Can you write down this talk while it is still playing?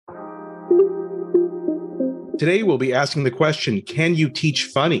Today, we'll be asking the question, can you teach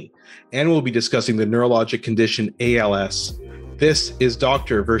funny? And we'll be discussing the neurologic condition ALS. This is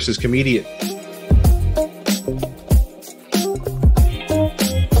Doctor versus Comedian.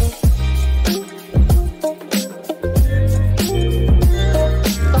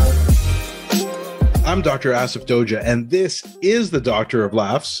 I'm Dr. Asif Doja, and this is the Doctor of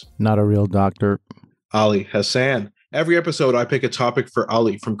Laughs. Not a real doctor. Ali Hassan. Every episode, I pick a topic for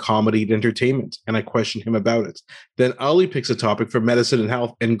Ali from comedy to entertainment, and I question him about it. Then Ali picks a topic from medicine and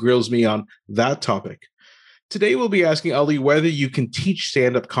health and grills me on that topic. Today, we'll be asking Ali whether you can teach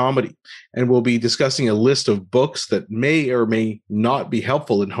stand-up comedy, and we'll be discussing a list of books that may or may not be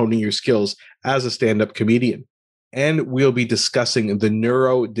helpful in honing your skills as a stand-up comedian. And we'll be discussing the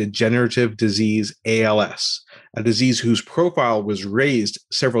neurodegenerative disease ALS, a disease whose profile was raised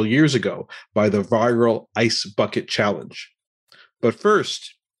several years ago by the viral Ice Bucket Challenge. But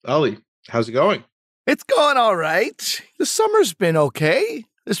first, Ali, how's it going? It's going all right. The summer's been okay.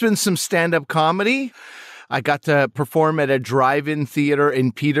 There's been some stand-up comedy. I got to perform at a drive-in theater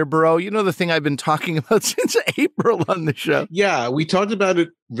in Peterborough. You know, the thing I've been talking about since April on the show. Yeah, we talked about it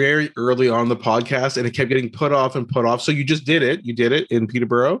very early on the podcast, and it kept getting put off and put off. So you just did it. You did it in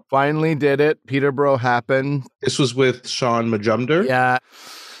Peterborough. Finally did it. Peterborough happened. This was with Shaun Majumder. Yeah.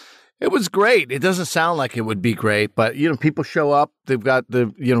 It was great. It doesn't sound like it would be great, but, you know, people show up. They've got the,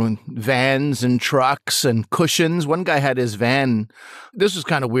 vans and trucks and cushions. One guy had his van. This was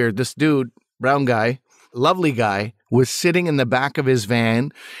kind of weird. This dude, brown guy, lovely guy, was sitting in the back of his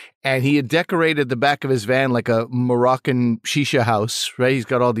van, and he had decorated the back of his van like a Moroccan shisha house, right? He's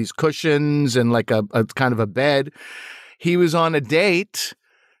got all these cushions and like a kind of a bed. He was on a date.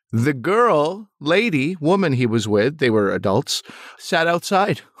 The woman he was with, they were adults, sat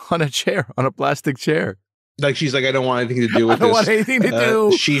outside on a chair, on a plastic chair. Like, she's like, I don't want anything to do with this. I don't want anything to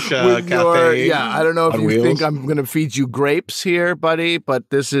do shisha with cafe. I don't know if you wheels. think I'm going to feed you grapes here, buddy, but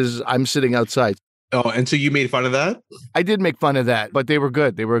I'm sitting outside. Oh, and so you made fun of that? I did make fun of that, but they were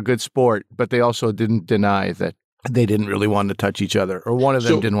good. They were a good sport, but they also didn't deny that they didn't really want to touch each other, or one of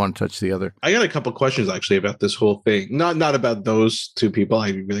them didn't want to touch the other. I got a couple questions actually about this whole thing. Not about those two people. I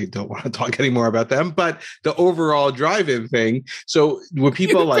really don't want to talk anymore about them, but the overall drive-in thing. So when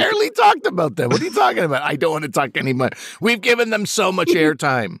people you barely talked about them. What are you talking about? I don't want to talk anymore. We've given them so much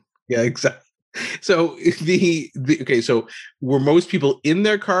airtime. Yeah, exactly. So so were most people in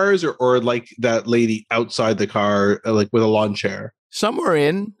their cars or like that lady outside the car, like with a lawn chair? Some were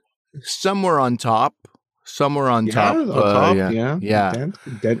in, some were on top. Somewhere on top. Yeah.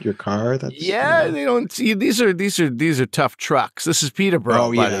 Dent your car. They don't see. These are tough trucks. This is Peterborough.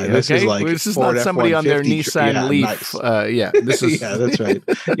 Oh yeah, buddy, this is like this is not somebody on their Nissan Leaf. Nice. This is yeah, that's right.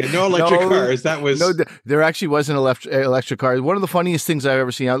 Yeah, no electric cars. That was there actually was an electric car. One of the funniest things I've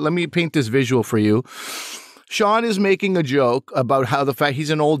ever seen. Now, let me paint this visual for you. Sean is making a joke about how the fact he's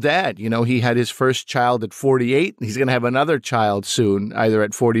an old dad. You know, he had his first child at 48. He's going to have another child soon, either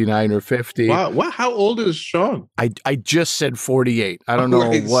at 49 or 50. Wow. How old is Sean? I just said 48. I don't know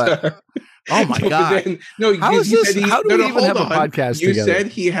what. Sorry. Oh my God. How is this? How do we even have a podcast together? You said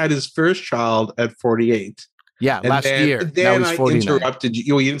he had his first child at 48. Yeah, last year. Then I interrupted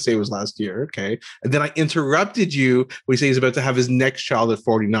you. You didn't say it was last year. Okay. And then I interrupted you when he said he's about to have his next child at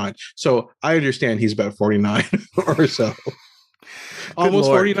 49. So I understand he's about 49 or so. Almost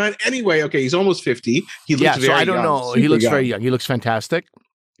 49. Anyway, okay, he's almost 50. He looks very young. I don't know. He looks very young. He looks fantastic.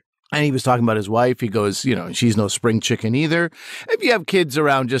 And he was talking about his wife. He goes, she's no spring chicken either. If you have kids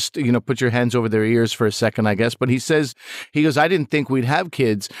around, just, put your hands over their ears for a second, I guess. But he goes, I didn't think we'd have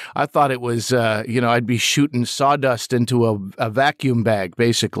kids. I thought it was, I'd be shooting sawdust into a vacuum bag,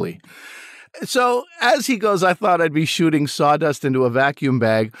 basically. So as he goes, I thought I'd be shooting sawdust into a vacuum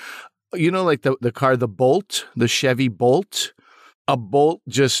bag. Like the car, the Bolt, the Chevy Bolt, a Bolt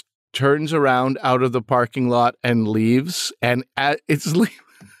just turns around out of the parking lot and leaves. And it's leaving.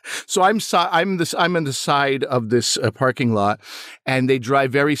 So I'm on the side of this parking lot, and they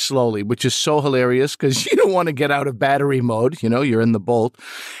drive very slowly, which is so hilarious because you don't want to get out of battery mode. You're in the Bolt.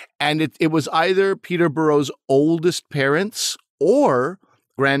 And it was either Peterborough's oldest parents or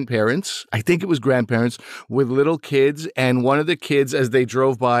grandparents. I think it was grandparents with little kids. And one of the kids, as they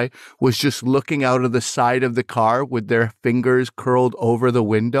drove by, was just looking out of the side of the car with their fingers curled over the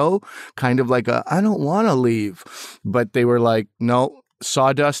window, kind of like I don't want to leave. But they were like, no.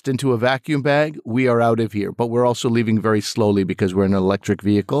 Sawdust into a vacuum bag, we are out of here. But we're also leaving very slowly because we're in an electric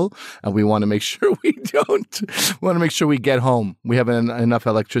vehicle and we want to make sure we get home. We have enough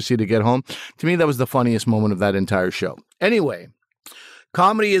electricity to get home. To me, that was the funniest moment of that entire show. Anyway,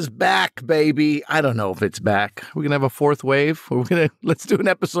 Comedy is back, baby. I don't know if it's back. We're gonna have a fourth wave. Let's do an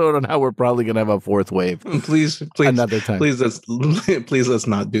episode on how we're probably gonna have a fourth wave. Please, another time. Please let's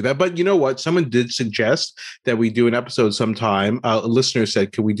not do that. But you know what? Someone did suggest that we do an episode sometime. A listener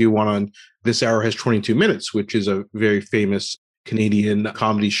said, "Could we do one on This Hour Has 22 Minutes," which is a very famous Canadian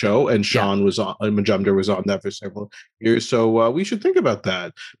comedy show, and Shaun Majumder was on that for several years. So we should think about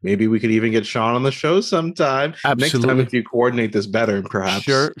that. Maybe we could even get Shaun on the show sometime. Absolutely. Next time, if you coordinate this better, perhaps.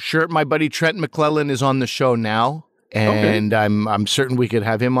 Sure. My buddy Trent McClellan is on the show now. And okay. I'm certain we could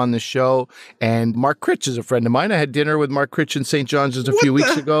have him on the show. And Mark Critch is a friend of mine. I had dinner with Mark Critch in St. John's just a few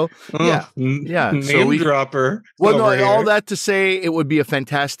weeks ago. Yeah. Name dropper. Well, no, all that to say it would be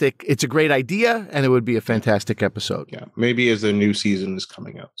it's a great idea, and it would be a fantastic episode. Yeah. Maybe as the new season is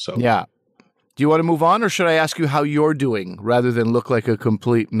coming out. So yeah. Do you want to move on, or should I ask you how you're doing rather than look like a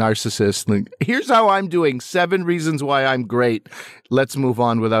complete narcissist? Like, here's how I'm doing. 7 reasons why I'm great. Let's move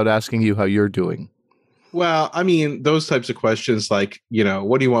on without asking you how you're doing. Well, I mean, those types of questions, like,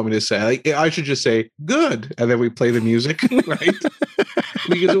 what do you want me to say? Like, I should just say good, and then we play the music, right?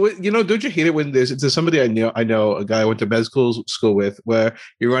 Because don't you hate it when there's somebody I know a guy I went to med school with, where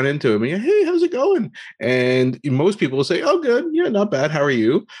you run into him and you're, hey, how's it going? And most people will say, oh, good, yeah, not bad. How are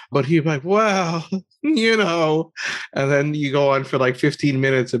you? But he's like, wow, and then you go on for like 15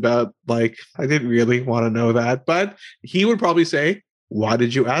 minutes about like, I didn't really want to know that, but he would probably say, why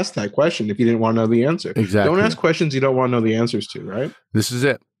did you ask that question if you didn't want to know the answer? Exactly. Don't ask questions you don't want to know the answers to, right? This is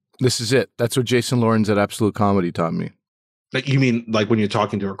it. That's what Jason Lawrence at Absolute Comedy taught me. Like, you mean like when you're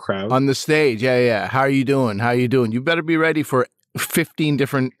talking to a crowd? On the stage, yeah. How are you doing? You better be ready for 15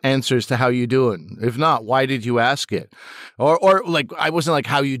 different answers to how you doing. If not, why did you ask it? Or like, I wasn't like,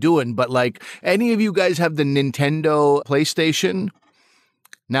 how you doing? But like, any of you guys have the Nintendo PlayStation?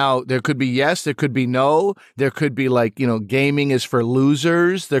 Now, there could be yes, there could be no, there could be like, gaming is for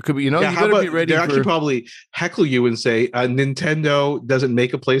losers. There could be, you better be ready. They actually probably heckle you and say, Nintendo doesn't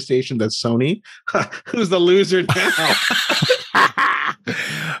make a PlayStation, that's Sony. Who's the loser now?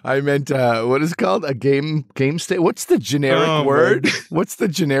 I meant, what is it called? A game state? What's the generic word? What's the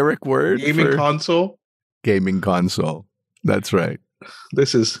generic word? Console? Gaming console. That's right.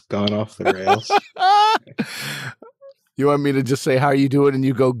 This has gone off the rails. You want me to just say, how are you doing? And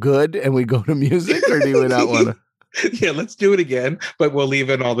you go good and we go to music, or do you not want to? Yeah, let's do it again, but we'll leave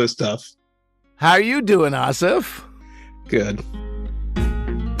in all this stuff. How are you doing, Asif? Good.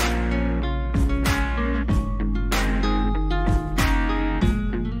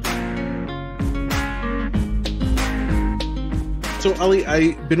 So, Ali,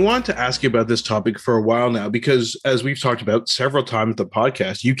 I've been wanting to ask you about this topic for a while now, because as we've talked about several times in the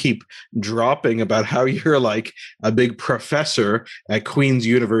podcast, you keep dropping about how you're like a big professor at Queen's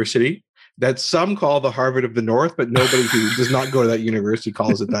University, that some call the Harvard of the North, but nobody who does not go to that university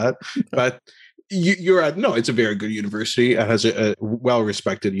calls it that. But it's a very good university. It has a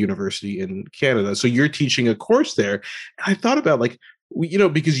well-respected university in Canada. So you're teaching a course there. And I thought about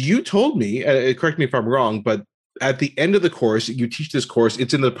because you told me, correct me if I'm wrong, but at the end of the course, you teach this course.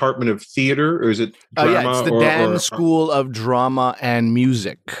 It's in the Department of Theater, or is it drama? It's the Dan School of Drama and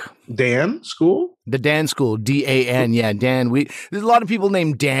Music. Dan School? The Dan School, Dan. Yeah, Dan. There's a lot of people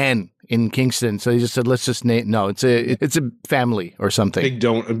named Dan in Kingston, so they just said, let's just name. No, it's a family or something. Big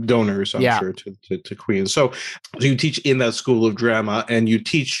donors, I'm sure, to Queens. So you teach in that School of Drama, and you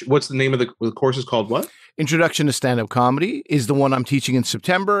teach. What's the name of the course? Is called what? Introduction to Stand-Up Comedy is the one I'm teaching in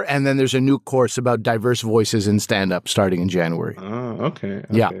September, and then there's a new course about diverse voices in stand-up starting in January. Oh, okay.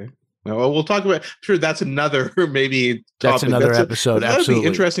 Yeah. Well, we'll talk about. Sure, that's another maybe topic. That's another episode. That'd absolutely be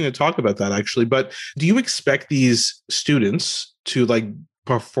interesting to talk about that, actually. But do you expect these students to like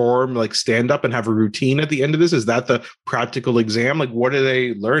perform like stand-up and have a routine at the end of this? Is that the practical exam? Like, what are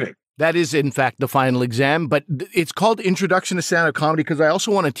they learning? That is, in fact, the final exam, but it's called Introduction to Stand-Up Comedy because I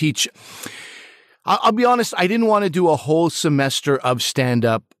also want to teach. I'll be honest, I didn't want to do a whole semester of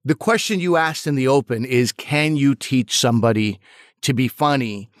stand-up. The question you asked in the open is, can you teach somebody to be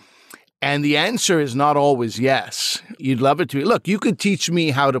funny? And the answer is not always yes. You'd love it to be. Look, you could teach me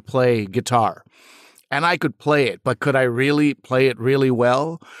how to play guitar, and I could play it, but could I really play it really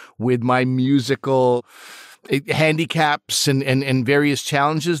well with my musical handicaps and various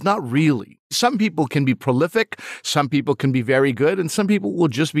challenges? Not really. Some people can be prolific, some people can be very good, and some people will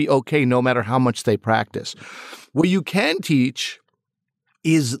just be okay no matter how much they practice. What you can teach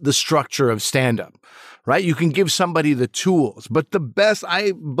is the structure of stand-up, right? You can give somebody the tools. But the best,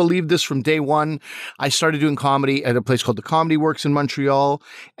 I believe this from day one. I started doing comedy at a place called the Comedy Works in Montreal.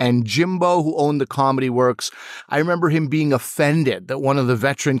 And Jimbo, who owned the Comedy Works, I remember him being offended that one of the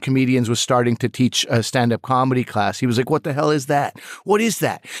veteran comedians was starting to teach a stand-up comedy class. He was like, what the hell is that? What is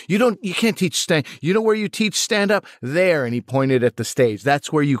that? You can't teach you know where you teach stand-up? There. And he pointed at the stage.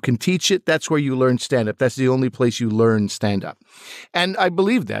 That's where you can teach it. That's where you learn stand-up. That's the only place you learn stand-up. And I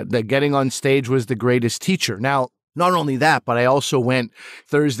believe that getting on stage was the greatest teacher. Now, not only that, but I also went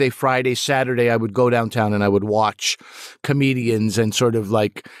Thursday, Friday, Saturday. I would go downtown and I would watch comedians and sort of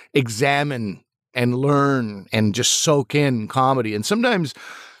like examine and learn and just soak in comedy. And sometimes,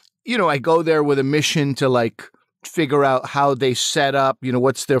 I go there with a mission to like figure out how they set up,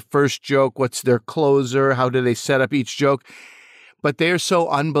 what's their first joke, what's their closer, how do they set up each joke. But they're so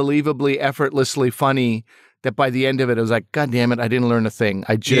unbelievably effortlessly funny that by the end of it, I was like, God damn it, I didn't learn a thing.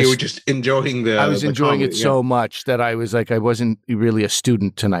 You were just enjoying I was enjoying comedy, it so much that I was like, I wasn't really a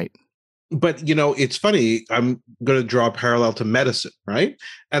student tonight. But, it's funny. I'm going to draw a parallel to medicine, right?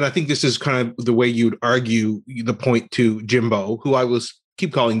 And I think this is kind of the way you'd argue the point to Jimbo, who I was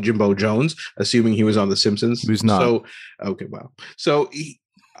keep calling Jimbo Jones, assuming he was on The Simpsons. He was not. So, okay, wow. So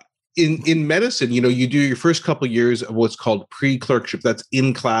in medicine, you do your first couple of years of what's called pre-clerkship. That's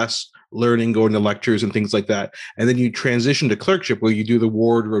in-class learning, going to lectures and things like that. And then you transition to clerkship where you do the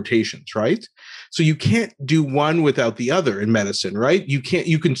ward rotations, right? So you can't do one without the other in medicine, right? You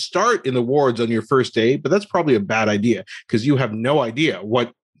can start in the wards on your first day, but that's probably a bad idea because you have no idea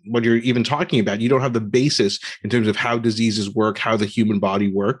what you're even talking about. You don't have the basis in terms of how diseases work, how the human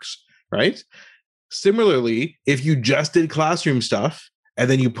body works, right? Similarly, if you just did classroom stuff and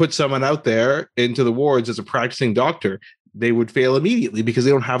then you put someone out there into the wards as a practicing doctor, they would fail immediately because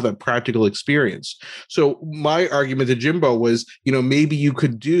they don't have that practical experience. So my argument to Jimbo was, maybe you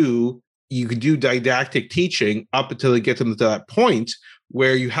could do didactic teaching up until they get them to that point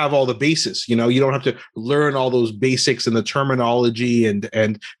where you have all the basis. You don't have to learn all those basics and the terminology and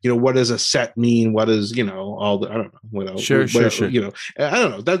what does a set mean? What is, all the, I don't know. Sure. I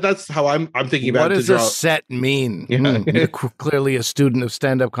don't know. That's how I'm thinking about it. What does a set mean? Yeah. You're clearly a student of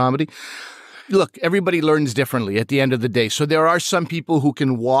stand-up comedy. Look, everybody learns differently at the end of the day. So there are some people who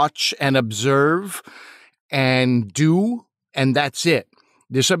can watch and observe and do, and that's it.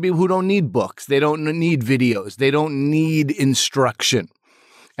 There's some people who don't need books. They don't need videos. They don't need instruction.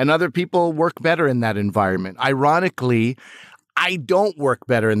 And other people work better in that environment. Ironically, I don't work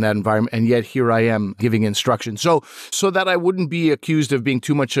better in that environment, and yet here I am giving instruction. So that I wouldn't be accused of being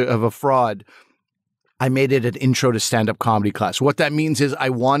too much of a fraud, I made it an intro to stand-up comedy class. What that means is I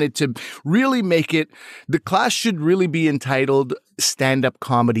wanted to really make it, the class should really be entitled Stand-up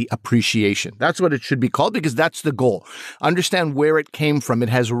Comedy Appreciation. That's what it should be called because that's the goal. Understand where it came from. It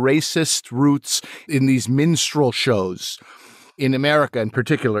has racist roots in these minstrel shows in America in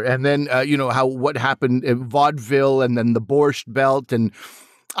particular. And then, what happened in vaudeville and then the Borscht Belt. And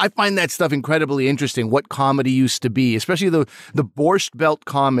I find that stuff incredibly interesting, what comedy used to be, especially the Borscht Belt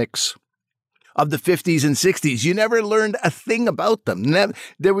comics of the 50s and 60s. You never learned a thing about them.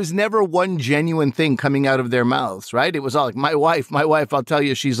 There was never one genuine thing coming out of their mouths, right? It was all like, my wife, I'll tell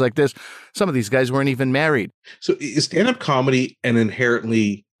you, she's like this. Some of these guys weren't even married. So is stand-up comedy an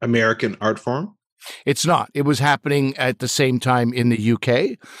inherently American art form? It's not. It was happening at the same time in the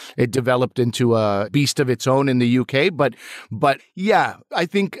UK. It developed into a beast of its own in the UK. But yeah, I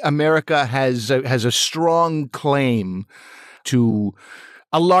think America has a strong claim to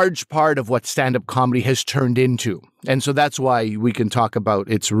a large part of what stand-up comedy has turned into. And so that's why we can talk about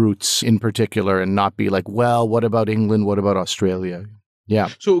its roots in particular and not be like, well, what about England? What about Australia? Yeah.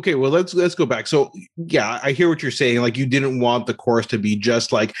 So, okay, well, let's go back. So, yeah, I hear what you're saying. Like, you didn't want the course to be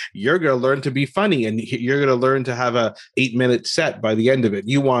just like, you're going to learn to be funny and you're going to learn to have a 8-minute set by the end of it.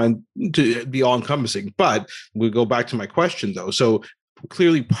 You want to be all encompassing. But we'll go back to my question, though. So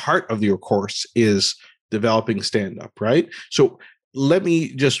clearly part of your course is developing stand-up, right? So let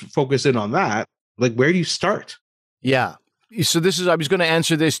me just focus in on that. Like, where do you start? Yeah. So I was going to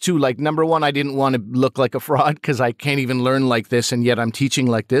answer this too. Like, number one, I didn't want to look like a fraud because I can't even learn like this and yet I'm teaching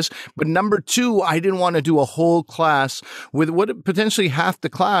like this. But number two, I didn't want to do a whole class with what potentially half the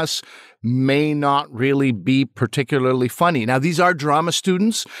class may not really be particularly funny. Now, these are drama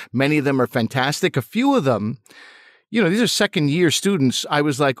students. Many of them are fantastic. A few of them, these are second-year students. I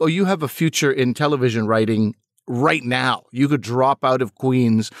was like, oh, you have a future in television writing right now. You could drop out of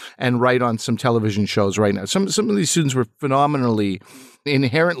Queens and write on some television shows right now. Some of these students were phenomenally,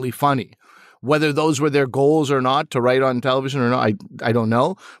 inherently funny. Whether those were their goals or not, to write on television or not, I don't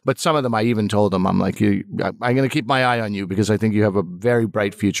know. But some of them, I even told them, I'm like, I'm going to keep my eye on you because I think you have a very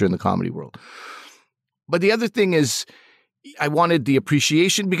bright future in the comedy world. But the other thing is, I wanted the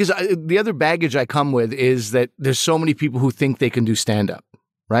appreciation because the other baggage I come with is that there's so many people who think they can do stand-up,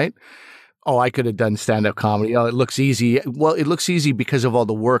 right? Oh, I could have done stand-up comedy. Oh, it looks easy. Well, it looks easy because of all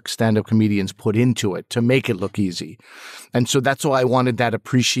the work stand-up comedians put into it to make it look easy. And so that's why I wanted that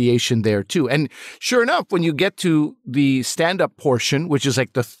appreciation there too. And sure enough, when you get to the stand-up portion, which is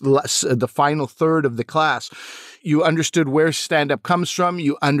like the final third of the class, you understood where stand-up comes from.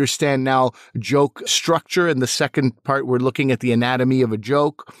 You understand now joke structure. In the second part, we're looking at the anatomy of a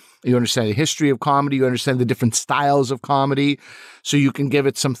joke. You understand the history of comedy. You understand the different styles of comedy. So you can give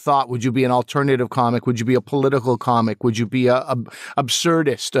it some thought. Would you be an alternative comic? Would you be a political comic? Would you be a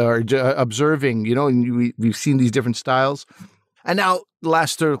absurdist or observing? And we've seen these different styles. And now the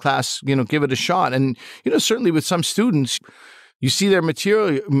last third of class, give it a shot. And, certainly with some students, you see their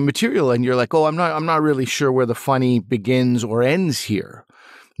material and you're like, oh, I'm not really sure where the funny begins or ends here.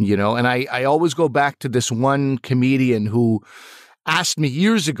 And I always go back to this one comedian who asked me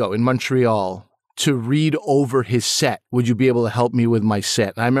years ago in Montreal to read over his set. Would you be able to help me with my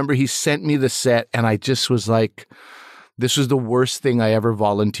set? And I remember he sent me the set and I just was like, this was the worst thing I ever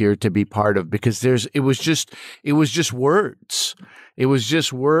volunteered to be part of because it was just words. It was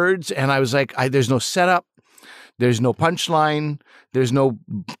just words. And I was like, there's no setup. There's no punchline. There's no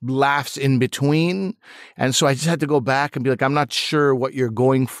laughs in between. And so I just had to go back and be like, I'm not sure what you're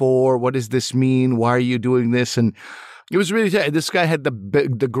going for. What does this mean? Why are you doing this? And it was really, this guy had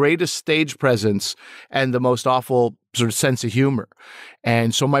the greatest stage presence and the most awful sort of sense of humor.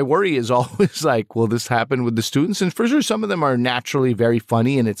 And so my worry is always like, will this happen with the students? And for sure, some of them are naturally very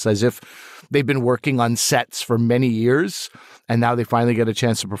funny. And it's as if they've been working on sets for many years and now they finally get a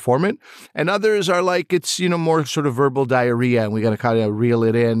chance to perform it. And others are like, it's, more sort of verbal diarrhea. And we got to kind of reel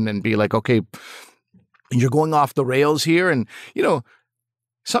it in and be like, okay, you're going off the rails here. And,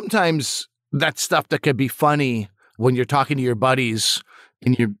 sometimes that stuff that could be funny when you're talking to your buddies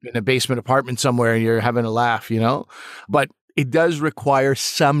in a basement apartment somewhere and you're having a laugh, but it does require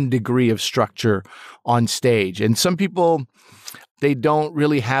some degree of structure on stage. And some people, they don't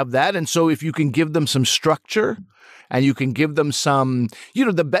really have that. And so if you can give them some structure and you can give them some,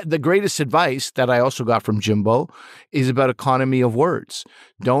 the greatest advice that I also got from Jimbo is about economy of words.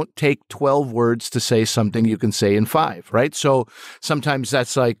 Don't take 12 words to say something you can say in 5, right? So sometimes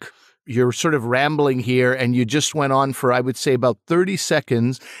that's like, you're sort of rambling here and you just went on for, I would say, about 30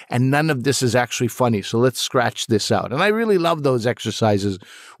 seconds and none of this is actually funny. So let's scratch this out. And I really love those exercises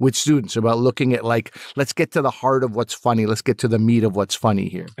with students about looking at like, let's get to the heart of what's funny. Let's get to the meat of what's funny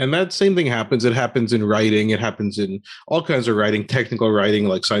here. And that same thing happens. It happens in writing. It happens in all kinds of writing, technical writing,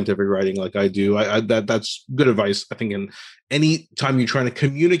 like scientific writing, like I do. That's good advice. I think in any time you're trying to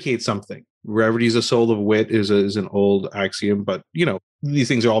communicate something, brevity is the soul of wit is an old axiom, but these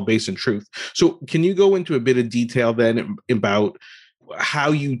things are all based in truth. So can you go into a bit of detail then about how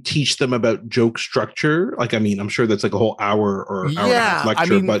you teach them about joke structure? Like, I mean, I'm sure that's like a whole hour or hour and a half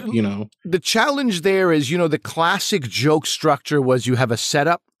lecture, but the challenge there is, the classic joke structure was you have a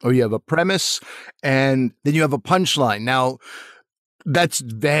setup or you have a premise and then you have a punchline. Now, that's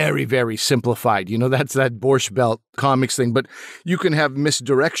very, very simplified. That's that Borscht Belt comics thing, but you can have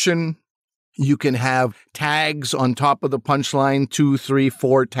misdirection. You can have tags on top of the punchline, 2, 3,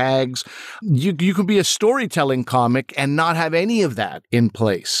 4 tags. You can be a storytelling comic and not have any of that in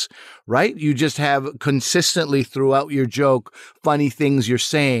place, right? You just have consistently throughout your joke funny things you're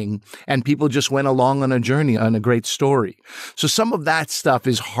saying, and people just went along on a journey on a great story. So some of that stuff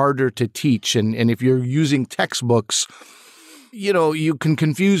is harder to teach. And if you're using textbooks, you can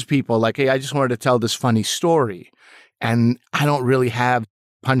confuse people like, hey, I just wanted to tell this funny story. And I don't really have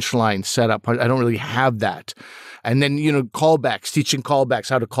punchline setup. I don't really have that. And then, callbacks, teaching callbacks,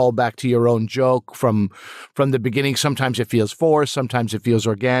 how to call back to your own joke from the beginning. Sometimes it feels forced. Sometimes it feels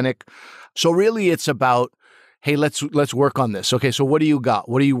organic. So really it's about, hey, let's work on this. Okay, so what do you got?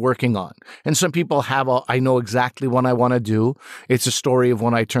 What are you working on? And some people have, I know exactly what I want to do. It's a story of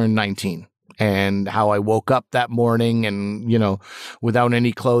when I turned 19. And how I woke up that morning and, without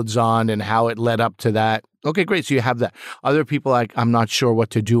any clothes on and how it led up to that. Okay, great. So you have that. Other people, I'm not sure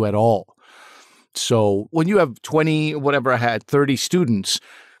what to do at all. So when you have 20, whatever I had, 30 students,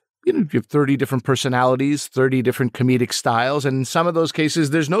 you have 30 different personalities, 30 different comedic styles. And in some of those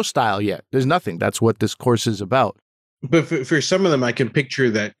cases, there's no style yet. There's nothing. That's what this course is about. But for some of them, I can picture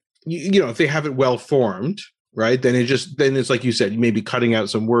that, if they have it well formed, right? Then it's like you said, you may be cutting out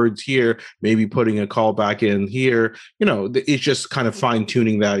some words here, maybe putting a call back in here. It's just kind of fine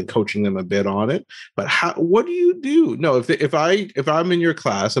tuning that and coaching them a bit on it. But what do you do? No, if I'm in your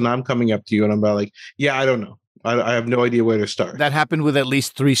class and I'm coming up to you and I'm like, yeah, I don't know. I have no idea where to start. That happened with at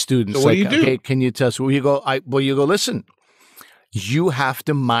least 3 students. So what do you do? Okay, can you tell us? You go, listen, you have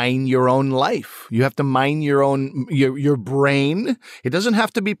to mine your own life. You have to mine your brain. It doesn't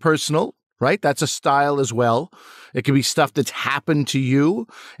have to be personal, right? That's a style as well. It can be stuff that's happened to you.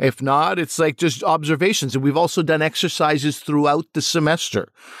 If not, it's like just observations. And we've also done exercises throughout the semester,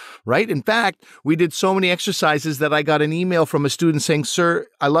 right? In fact, we did so many exercises that I got an email from a student saying, "Sir,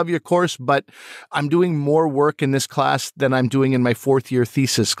 I love your course, but I'm doing more work in this class than I'm doing in my 4th year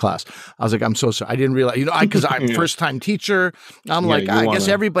thesis class." I was like, "I'm so sorry. I didn't realize, because I'm a first time teacher. I'm like, I guess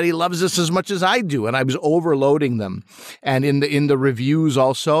everybody loves this as much as I do." And I was overloading them. And in the reviews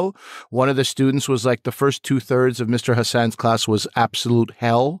also, one of the students was like, the first 2/3 of Mr. Hassan's class was absolute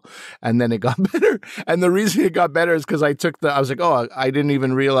hell. And then it got better. And the reason it got better is because I was like, "Oh, I didn't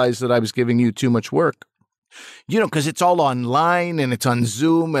even realize that I was giving you too much work." Because it's all online and it's on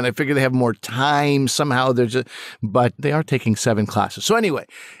Zoom, and I figure they have more time somehow. But they are taking 7 classes. So anyway,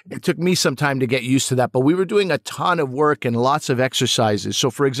 it took me some time to get used to that, but we were doing a ton of work and lots of exercises. So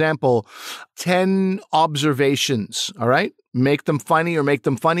for example, 10 observations, all right? Make them funny or make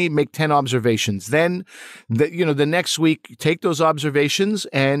them funny, make 10 observations. Then, the next week, take those observations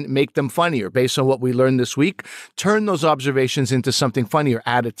and make them funnier based on what we learned this week. Turn those observations into something funnier.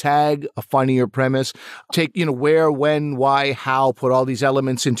 Add a tag, a funnier premise. Take, where, when, why, how, put all these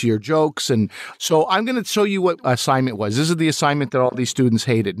elements into your jokes. And so I'm going to show you what assignment was. This is the assignment that all these students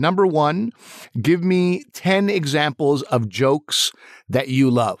hated. Number 1, give me 10 examples of jokes that you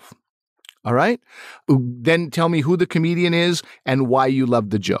love. All right. Then tell me who the comedian is and why you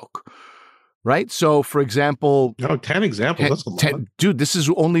love the joke. Right. So, for example, 10 examples. That's a lot. Dude, this is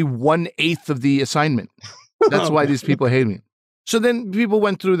only 1/8 of the assignment. That's why these people hate me. So then people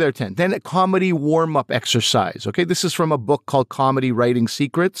went through their 10. Then a comedy warm-up exercise. Okay. This is from a book called Comedy Writing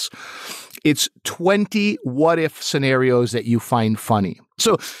Secrets. It's 20 what-if scenarios that you find funny.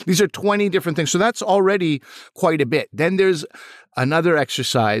 So these are 20 different things. So that's already quite a bit. Then there's another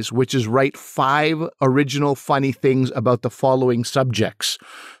exercise, which is write 5 original funny things about the following subjects: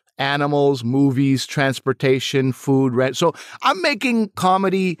 animals, movies, transportation, food, rent. So I'm making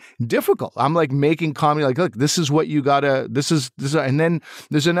comedy difficult. I'm like making comedy like, look, this is what you gotta, this is. And then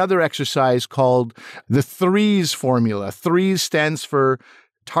there's another exercise called the 3s formula. 3s stands for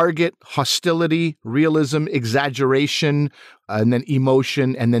target, hostility, realism, exaggeration, and then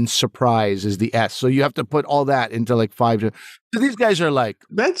emotion, and then surprise is the S. So you have to put all that into like 5. So these guys are like...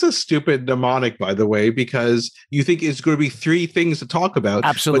 That's a stupid mnemonic, by the way, because you think it's going to be 3 things to talk about.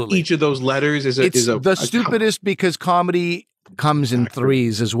 Absolutely. But each of those letters is the stupidest because comedy comes in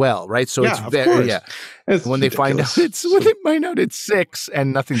 3s as well, right? So it's very, It's when ridiculous. they find out it's 6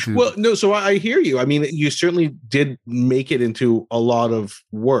 and nothing to do. Well, no, so I hear you. I mean, you certainly did make it into a lot of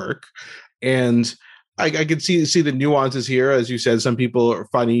work, and I could see the nuances here. As you said, some people are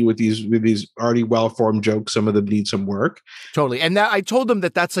funny with these already well-formed jokes. Some of them need some work. Totally. And I told them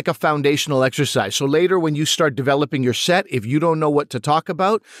that that's like a foundational exercise. So later when you start developing your set, if you don't know what to talk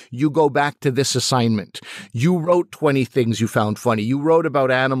about, you go back to this assignment. You wrote 20 things you found funny. You wrote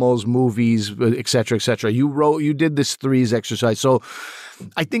about animals, movies, et cetera, et cetera. You did this 3s exercise. So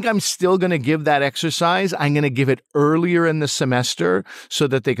I think I'm still going to give that exercise. I'm going to give it earlier in the semester so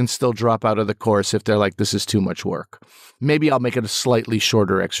that they can still drop out of the course if they're like, this is too much work. Maybe I'll make it a slightly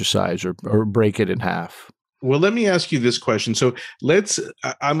shorter exercise or break it in half. Well, let me ask you this question. So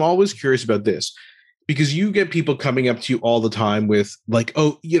I'm always curious about this, because you get people coming up to you all the time with like,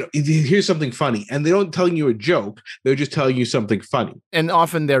 oh, here's something funny. And they don't telling you a joke. They're just telling you something funny. And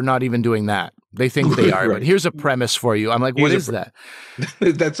often they're not even doing that. They think they are, Right. But here's a premise for you. I'm like, what is that?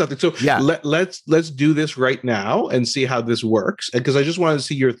 That's something. So let's do this right now and see how this works. Because I just wanted to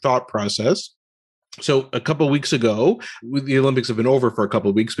see your thought process. So a couple of weeks ago, the Olympics have been over for a couple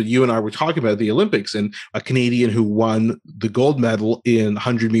of weeks, but you and I were talking about the Olympics, and a Canadian who won the gold medal in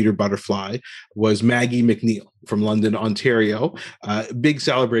 100-meter butterfly was Maggie McNeil from London, Ontario. Big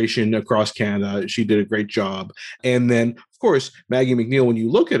celebration across Canada. She did a great job. And then, of course, Maggie McNeil, when you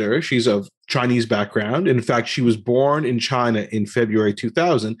look at her, she's of Chinese background. In fact, she was born in China in February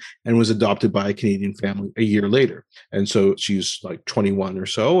 2000 and was adopted by a Canadian family a year later. And so she's like 21 or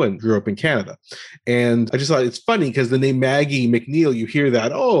so and grew up in Canada. And I just thought it's funny because the name Maggie McNeil, you hear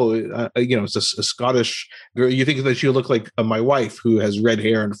that, it's a Scottish girl. You think that she'll look like my wife who has red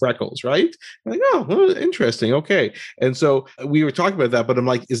hair and freckles, right? I'm like, oh, well, interesting. Okay. And so we were talking about that, but I'm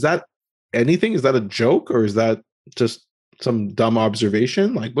like, is that anything? Is that a joke, or is that just some dumb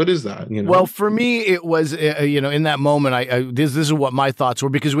observation? Like, what is that? Well, for me, it was, in that moment, this is what my thoughts were,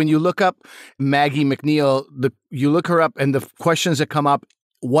 because when you look up Maggie McNeil, you look her up and the questions that come up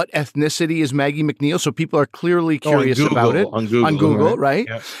what ethnicity is Maggie McNeil? So people are clearly curious about it on Google, right?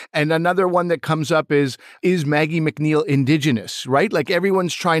 Yeah. And another one that comes up is Maggie McNeil Indigenous, right? Like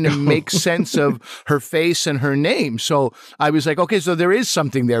everyone's trying to make sense of her face and her name. So I was like, okay, so there is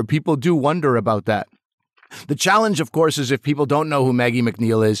something there. People do wonder about that. The challenge, of course, is if people don't know who Maggie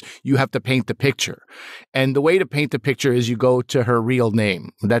McNeil is, you have to paint the picture. And the way to paint the picture is you go to her real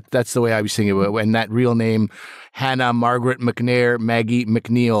name. That's the way I was thinking about it. And that real name, Hannah Margaret McNair, Maggie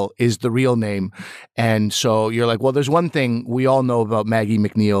McNeil, is the real name. And so you're like, well, there's one thing we all know about Maggie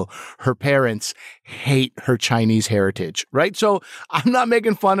McNeil. Her parents hate her Chinese heritage, right? So I'm not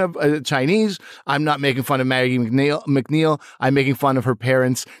making fun of Chinese. I'm not making fun of Maggie McNeil. I'm making fun of her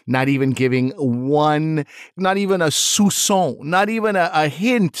parents not even giving not even a soupçon, not even a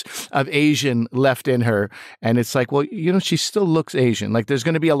hint of Asian left in her. And it's like, well, she still looks Asian. Like there's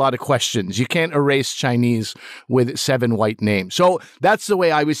going to be a lot of questions. You can't erase Chinese with 7 white names. So that's the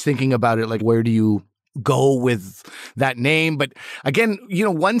way I was thinking about it. Like, where do you go with that name? But again,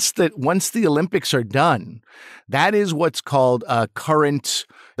 once the Olympics are done, that is what's called a current.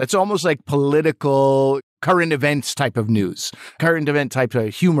 That's almost like political current events type of news, current event type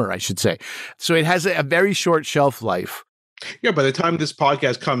of humor, I should say. So it has a very short shelf life. Yeah, by the time this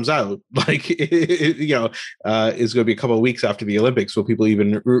podcast comes out, like it's going to be a couple of weeks after the Olympics, so people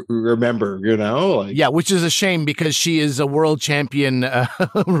even remember, Yeah, which is a shame because she is a world champion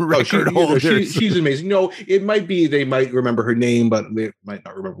record holder. She's amazing. No, it might be they might remember her name, but they might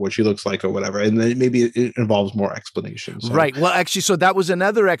not remember what she looks like or whatever. And then maybe it involves more explanation. So. Right. Well, actually, so that was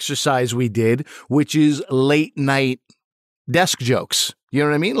another exercise we did, which is late night desk jokes. You know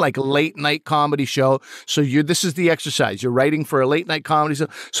what I mean? Like a late night comedy show. So this is the exercise. You're writing for a late night comedy show.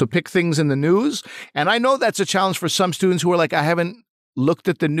 So pick things in the news. And I know that's a challenge for some students who are like, I haven't looked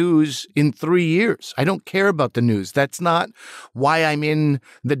at the news in 3 years. I don't care about the news. That's not why I'm in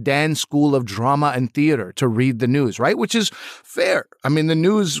the Dan School of Drama and Theater, to read the news, right? Which is fair. I mean, the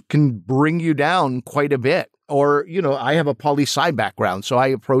news can bring you down quite a bit. Or, I have a poli-sci background, so I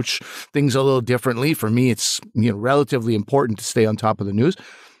approach things a little differently. For me, it's relatively important to stay on top of the news.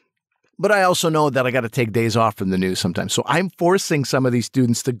 But I also know that I got to take days off from the news sometimes. So I'm forcing some of these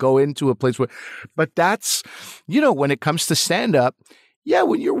students to go into a place where, but that's, when it comes to stand-up,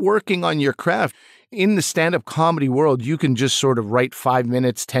 when you're working on your craft, in the stand-up comedy world, you can just sort of write 5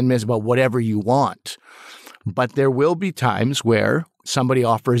 minutes, 10 minutes about whatever you want. But there will be times where somebody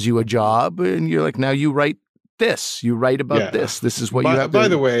offers you a job and you're like, now you write this, you write about this. This is what you have. By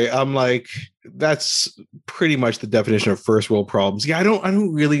the way, I'm like, that's pretty much the definition of first world problems. Yeah, I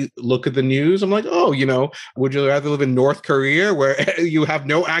don't really look at the news. I'm like, would you rather live in North Korea where you have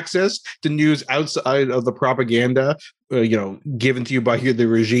no access to news outside of the propaganda, given to you by the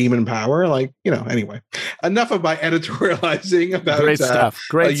regime in power? Like, anyway, enough of my editorializing about great stuff.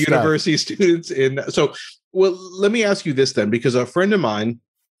 University students. Well, let me ask you this then, because a friend of mine,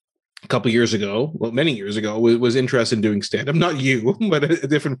 many years ago, was interested in doing stand-up. Not you, but a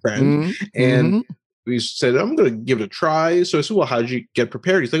different friend. And we said, I'm going to give it a try. So I said, well, how did you get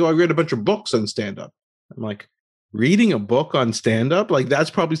prepared? He's like, I read a bunch of books on stand-up. I'm like, reading a book on stand-up? Like,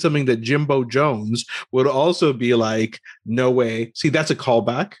 that's probably something that Jimbo Jones would also be like, no way. See, that's a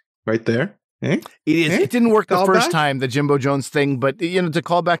callback right there. It is. It didn't work the first time, the Jimbo Jones thing, but to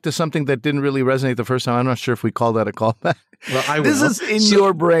call back to something that didn't really resonate the first time, I'm not sure if we call that a callback. Well, this is in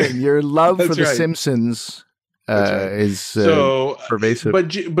your brain. Your love for The Simpsons is pervasive. But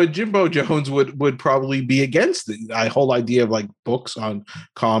Jimbo Jones would probably be against the whole idea of like books on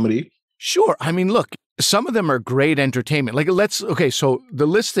comedy. Sure. I mean, look, some of them are great entertainment. So the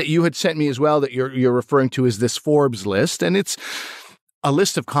list that you had sent me as well that you're referring to is this Forbes list, and it's a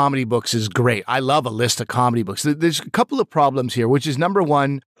list of comedy books is great. I love a list of comedy books. There's a couple of problems here, which is number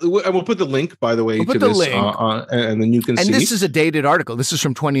one. And we'll put the link, by the way, to this, and then you can see. And this is a dated article. This is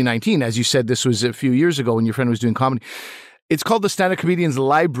from 2019. As you said, this was a few years ago when your friend was doing comedy. It's called The Stand-Up Comedian's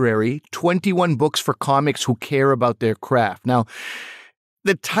Library, 21 Books for Comics Who Care About Their Craft. Now,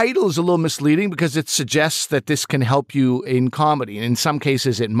 the title is a little misleading because it suggests that this can help you in comedy. And in some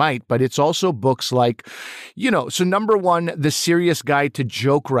cases it might, but it's also books like, so number one, The Serious Guide to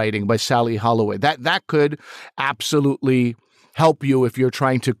Joke Writing by Sally Holloway. That could absolutely help you if you're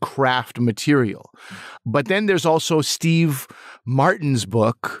trying to craft material. But then there's also Steve Martin's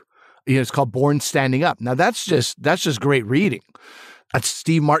book. It's called Born Standing Up. Now that's just great reading. That's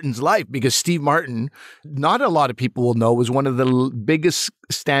Steve Martin's life, because Steve Martin, not a lot of people will know, was one of the biggest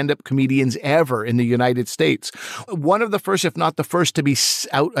stand-up comedians ever in the United States. One of the first, if not the first, to be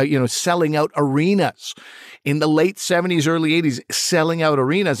out, selling out arenas in the late 70s, early 80s, selling out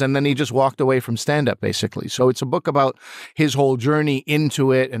arenas. And then he just walked away from stand-up, basically. So it's a book about his whole journey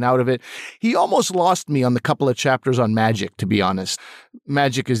into it and out of it. He almost lost me on the couple of chapters on magic, to be honest.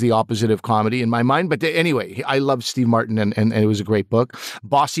 Magic is the opposite of comedy in my mind. But anyway, I love Steve Martin, and it was a great book.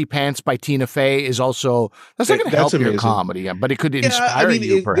 Bossy Pants by Tina Fey is also, that's not going to help your comedy, but it could inspire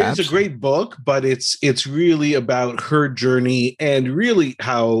you, perhaps. It's a great book, but it's really about her journey and really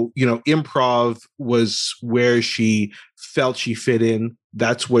how, improv was where she felt she fit in.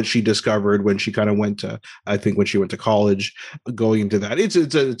 That's what she discovered when she kind of went to college, going into that.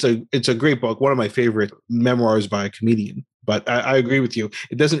 It's a great book. One of my favorite memoirs by a comedian. But I agree with you.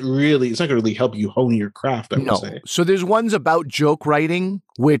 It's not going to really help you hone your craft, I would say. So there's ones about joke writing,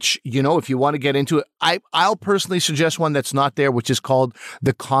 which, if you want to get into it, I'll personally suggest one that's not there, which is called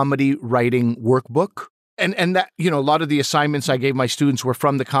the Comedy Writing Workbook. And that, a lot of the assignments I gave my students were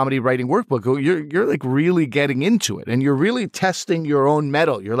from the Comedy Writing Workbook. You're like really getting into it, and you're really testing your own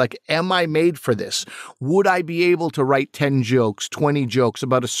mettle. You're like, am I made for this? Would I be able to write 10 jokes, 20 jokes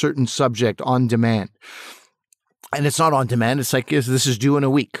about a certain subject on demand? And it's not on demand. It's like, this is due in a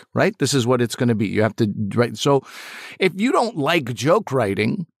week, right? This is what it's going to be. You have to write. So if you don't like joke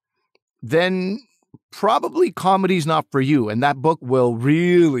writing, then probably comedy's not for you. And that book will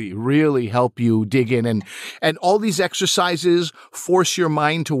really, really help you dig in. And all these exercises force your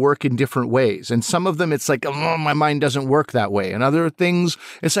mind to work in different ways. And some of them, it's like, oh, my mind doesn't work that way. And other things,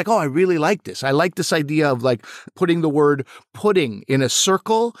 it's like, oh, I really like this. I like this idea of like putting the word pudding in a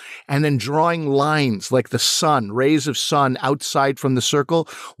circle and then drawing lines like the sun, rays of sun outside from the circle.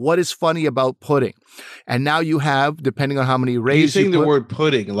 What is funny about pudding? And now you have, depending on how many rays you're saying the word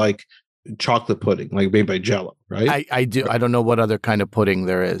pudding, like chocolate pudding, like made by Jell-O, right? I do. I don't know what other kind of pudding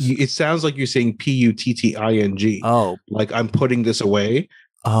there is. It sounds like you're saying Putting. Oh, like I'm putting this away.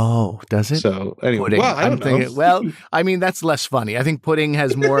 Oh, does it? So anyway, pudding. Well, I don't know. Well, I mean, that's less funny. I think pudding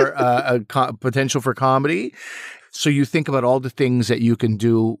has more potential for comedy. So you think about all the things that you can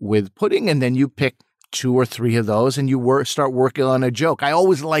do with pudding, and then you pick 2 or 3 of those and you start working on a joke. I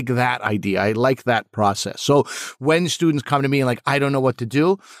always like that idea. I like that process. So when students come to me and like, I don't know what to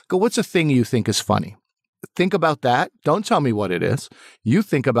do, go, what's a thing you think is funny? Think about that. Don't tell me what it is. You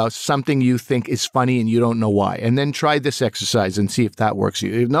think about something you think is funny and you don't know why. And then try this exercise and see if that works for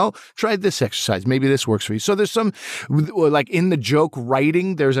you. If no, try this exercise. Maybe this works for you. So there's some, like in the joke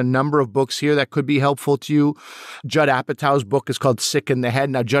writing, there's a number of books here that could be helpful to you. Judd Apatow's book is called Sick in the Head.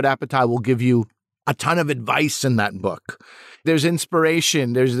 Now, Judd Apatow will give you a ton of advice in that book. There's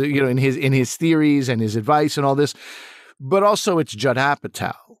inspiration. There's, in his theories and his advice and all this, but also it's Judd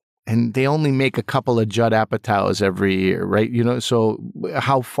Apatow. And they only make a couple of Judd Apatows every year, right? So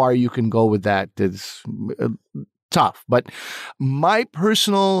how far you can go with that is tough. But my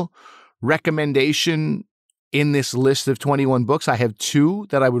personal recommendation in this list of 21 books, I have 2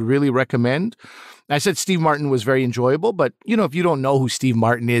 that I would really recommend. I said Steve Martin was very enjoyable, but if you don't know who Steve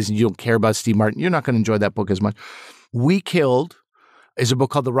Martin is and you don't care about Steve Martin, you're not going to enjoy that book as much. We Killed is a book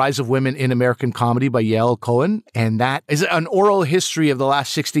called The Rise of Women in American Comedy by Yael Cohen, and that is an oral history of the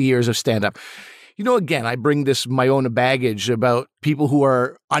last 60 years of stand-up. Again, I bring my own baggage about people who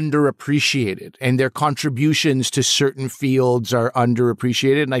are underappreciated and their contributions to certain fields are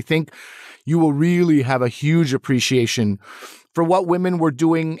underappreciated. And I think you will really have a huge appreciation for what women were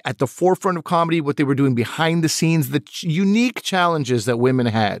doing at the forefront of comedy, what they were doing behind the scenes, the unique challenges that women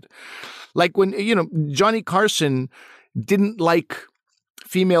had. Like when, Johnny Carson didn't like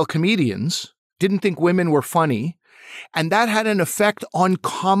female comedians, didn't think women were funny. And that had an effect on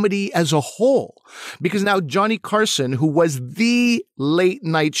comedy as a whole. Because now Johnny Carson, who was the late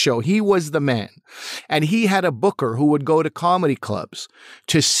night show, he was the man. And he had a booker who would go to comedy clubs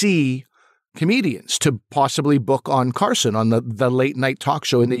to see comedians to possibly book on Carson on the late night talk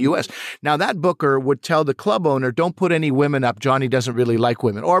show in the U.S. Now, that booker would tell the club owner, don't put any women up. Johnny doesn't really like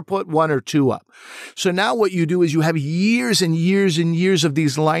women, or put 1 or 2 up. So now what you do is you have years and years and years of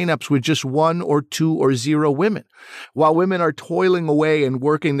these lineups with just 1 or 2 or 0 women. While women are toiling away and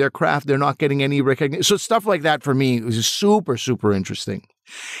working their craft, they're not getting any recognition. So stuff like that for me is super, super interesting.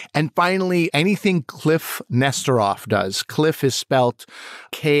 And finally, anything Cliff Nesteroff does. Cliff is spelt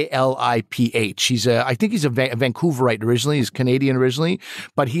Kliph. I think he's a Vancouverite originally. He's Canadian originally,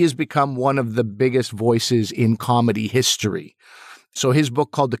 but he has become one of the biggest voices in comedy history. So his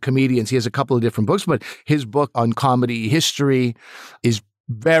book called The Comedians, he has a couple of different books, but his book on comedy history is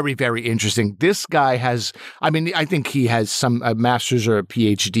Very, very interesting. This guy has, I think he has some a master's or a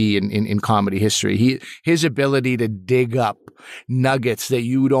PhD in comedy history. His ability to dig up nuggets that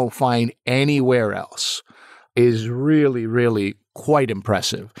you don't find anywhere else is really, really quite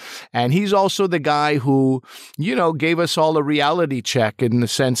impressive. And he's also the guy who, gave us all a reality check in the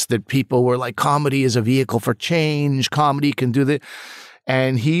sense that people were like, comedy is a vehicle for change. Comedy can do that.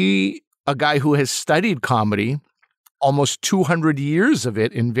 And a guy who has studied comedy, almost 200 years of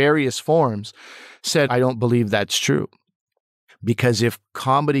it in various forms, said, I don't believe that's true. Because if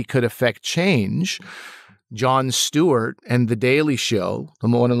comedy could affect change, Jon Stewart and The Daily Show,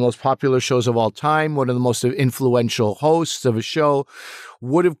 one of the most popular shows of all time, one of the most influential hosts of a show,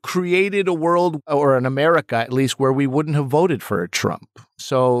 would have created a world, or an America at least, where we wouldn't have voted for a Trump.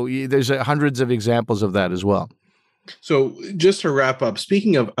 So there's hundreds of examples of that as well. So just to wrap up,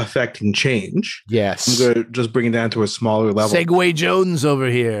 speaking of affecting change, yes, I'm going to just bring it down to a smaller level. Segway Jones over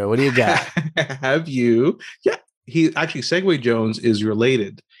here. What do you got? Have you? Yeah, Segway Jones is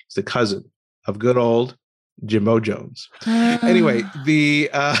related. He's the cousin of good old Jimbo Jones. Anyway, what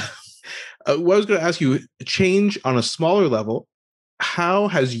I was going to ask you, change on a smaller level, how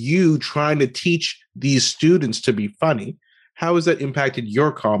has you trying to teach these students to be funny, how has that impacted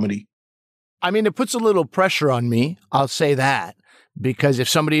your comedy? It puts a little pressure on me. I'll say that. Because if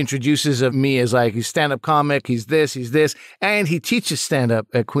somebody introduces me as like, he's stand-up comic, he's this, and he teaches stand-up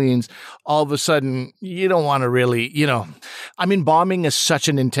at Queen's, all of a sudden, you don't want to really, bombing is such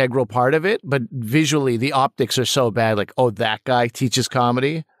an integral part of it, but visually, the optics are so bad. Like, oh, that guy teaches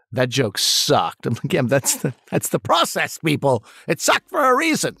comedy? That joke sucked. I'm like, yeah, that's the process, people. It sucked for a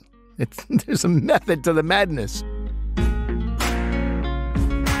reason. There's a method to the madness.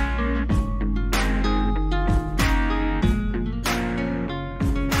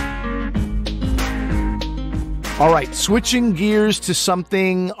 All right, switching gears to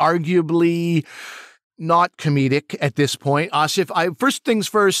something arguably not comedic at this point. Asif, first things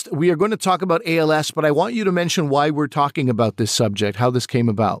first, we are going to talk about ALS, but I want you to mention why we're talking about this subject, how this came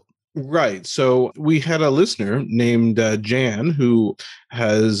about. Right. So we had a listener named Jan who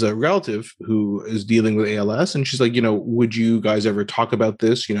has a relative who is dealing with ALS. And she's like, would you guys ever talk about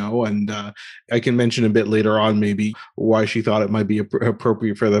this? And I can mention a bit later on maybe why she thought it might be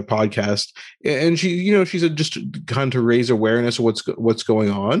appropriate for the podcast. And she said just kind of to raise awareness of what's going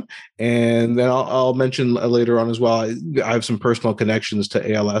on. And then I'll mention later on as well, I have some personal connections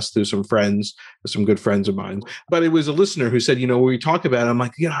to ALS through some good friends of mine. But it was a listener who said, when we talk about it, I'm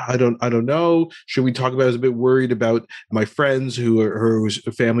like, yeah, I don't know. Should we talk about it? I was a bit worried about my friends whose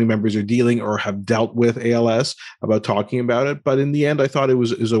family members are dealing or have dealt with ALS about talking about it. But in the end, I thought it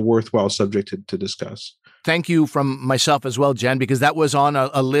was a worthwhile subject to discuss. Thank you from myself as well, Jen, because that was on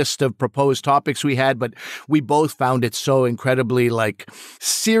a list of proposed topics we had, but we both found it so incredibly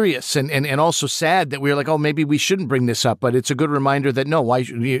serious and also sad that we were like, oh, maybe we shouldn't bring this up. But it's a good reminder that no,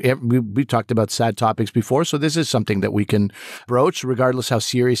 we talked about sad topics before. So this is something that we can broach regardless how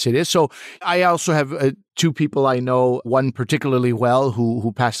serious it is. So I also have two people I know, one particularly well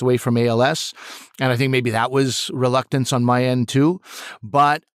who passed away from ALS. And I think maybe that was reluctance on my end too.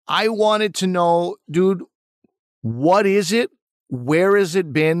 But I wanted to know, dude, what is it? Where has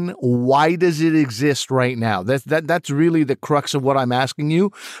it been? Why does it exist right now? That's really the crux of what I'm asking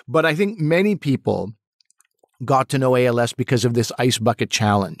you. But I think many people got to know ALS because of this ice bucket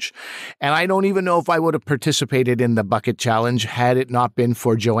challenge. And I don't even know if I would have participated in the bucket challenge had it not been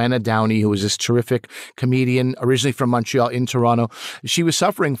for Joanna Downey, who was this terrific comedian, originally from Montreal in Toronto. She was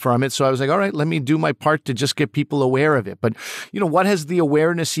suffering from it. So I was like, all right, let me do my part to just get people aware of it. But, what has the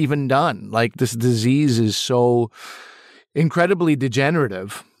awareness even done? Like, this disease is so incredibly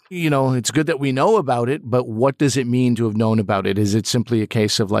degenerative. It's good that we know about it, but what does it mean to have known about it? Is it simply a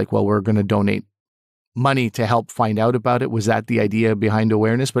case of like, well, we're going to donate money to help find out about it? Was that the idea behind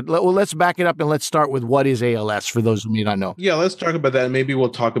awareness? But let's back it up and let's start with what is ALS for those who may not know. Yeah, let's talk about that. Maybe we'll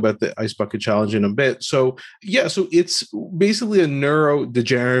talk about the Ice Bucket Challenge in a bit. So it's basically a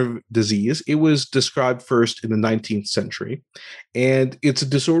neurodegenerative disease. It was described first in the 19th century, and it's a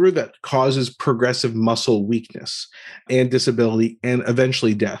disorder that causes progressive muscle weakness and disability and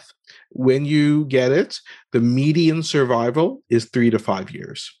eventually death. When you get it, the median survival is 3 to 5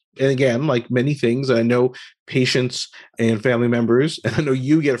 years. And again, like many things, I know patients and family members, and I know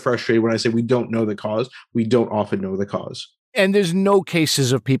you get frustrated when I say we don't know the cause. We don't often know the cause. And there's no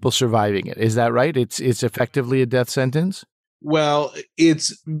cases of people surviving it. Is that right? It's effectively a death sentence? Well,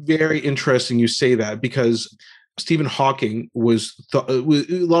 it's very interesting you say that because Stephen Hawking a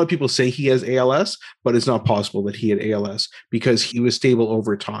lot of people say he has ALS, but it's not possible that he had ALS because he was stable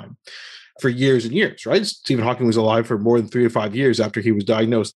over time. for years and years, right? Stephen Hawking was alive for more than 3 to 5 years after he was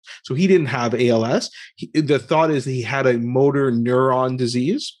diagnosed. So he didn't have ALS. The thought is that he had a motor neuron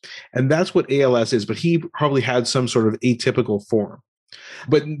disease, and that's what ALS is, but he probably had some sort of atypical form.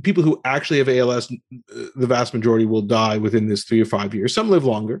 But people who actually have ALS, the vast majority will die within this 3 to 5 years. Some live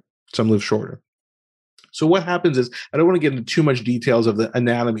longer, some live shorter. So what happens is, I don't want to get into too much details of the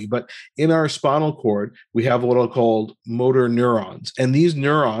anatomy, but in our spinal cord, we have what are called motor neurons. And these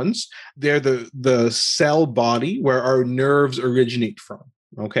neurons, they're the cell body where our nerves originate from.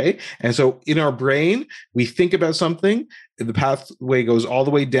 Okay. And so in our brain, we think about something, the pathway goes all the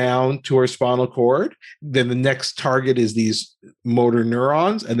way down to our spinal cord. Then the next target is these motor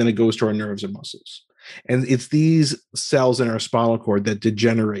neurons, and then it goes to our nerves and muscles. And it's these cells in our spinal cord that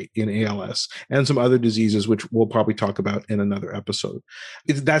degenerate in ALS and some other diseases, which we'll probably talk about in another episode.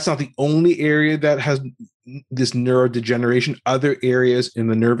 That's not the only area that has this neurodegeneration. Other areas in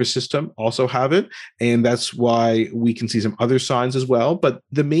the nervous system also have it. And that's why we can see some other signs as well. But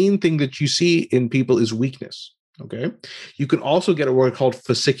the main thing that you see in people is weakness. Okay. You can also get a word called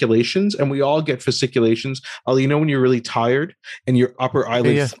fasciculations, and we all get fasciculations. You know, when you're really tired and your upper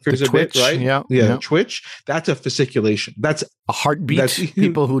eyelid flickers a bit, right? Yeah. Twitch. That's a fasciculation. That's a heartbeat.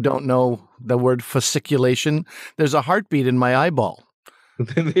 People who don't know the word fasciculation, there's a heartbeat in my eyeball.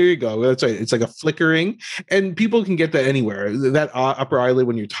 There you go. That's right. It's like a flickering, and people can get that anywhere. That upper eyelid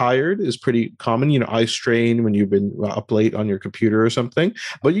when you're tired is pretty common. You know, eye strain when you've been up late on your computer or something,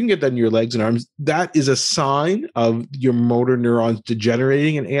 but you can get that in your legs and arms. That is a sign of your motor neurons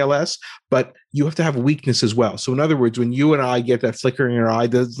degenerating in ALS, but you have to have weakness as well. So in other words, when you and I get that flickering in our eye,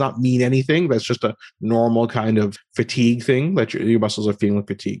 does not mean anything. That's just a normal kind of fatigue thing that your muscles are feeling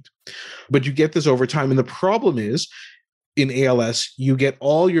fatigued. But you get this over time. And the problem is, in ALS, you get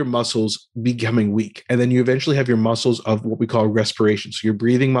all your muscles becoming weak, and then you eventually have your muscles of what we call respiration. So your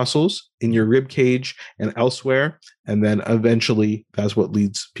breathing muscles in your rib cage and elsewhere, and then eventually that's what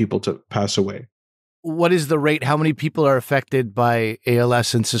leads people to pass away. What is the rate? How many people are affected by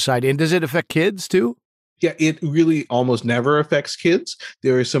ALS in society? And does it affect kids too? Yeah, it really almost never affects kids.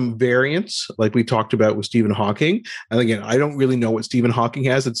 There are some variants, like we talked about with Stephen Hawking. And again, I don't really know what Stephen Hawking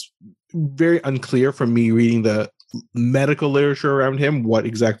has. It's very unclear from me reading the medical literature around him what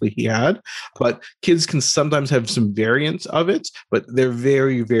exactly he had, but kids can sometimes have some variants of it, but they're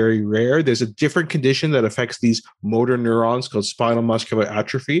very, very rare. There's a different condition that affects these motor neurons called spinal muscular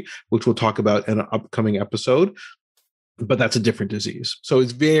atrophy, which we'll talk about in an upcoming episode. But that's a different disease. So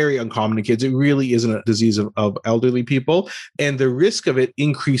it's very uncommon in kids. It really isn't a disease of elderly people. And the risk of it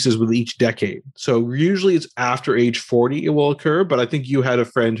increases with each decade. So usually it's after age 40 it will occur. But I think you had a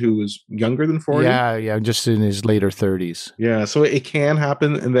friend who was younger than 40. Yeah, just in his later 30s. Yeah, so it can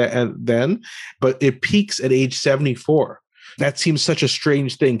happen then, but it peaks at age 74. That seems such a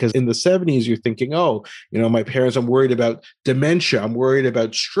strange thing because in the 70s, you're thinking, oh, you know, my parents, I'm worried about dementia. I'm worried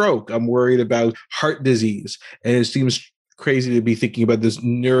about stroke. I'm worried about heart disease. And it seems crazy to be thinking about this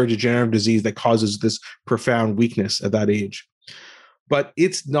neurodegenerative disease that causes this profound weakness at that age. But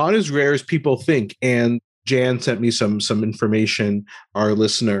it's not as rare as people think. And Jan sent me some information, our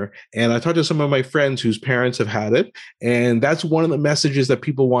listener, and I talked to some of my friends whose parents have had it. And that's one of the messages that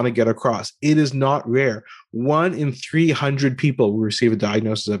people want to get across. It is not rare. 1 in 300 people will receive a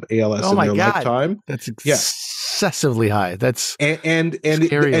diagnosis of ALS in their lifetime. That's excessively high. That's and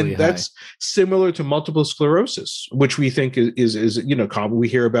that's similar to multiple sclerosis, which we think is common. We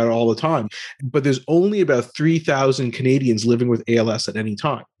hear about it all the time. But there's only about 3,000 Canadians living with ALS at any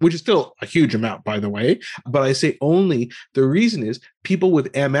time, which is still a huge amount, by the way. But I say only. The reason is people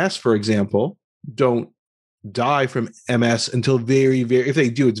with MS, for example, don't die from MS until very, very, if they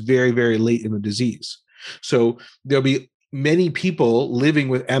do, it's very, very late in the disease. So there'll be many people living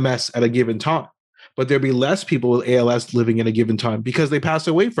with MS at a given time, but there'll be less people with ALS living at a given time because they pass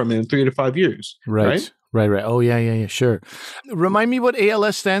away from it in 3 to 5 years. Right. Oh, yeah, sure. Remind me what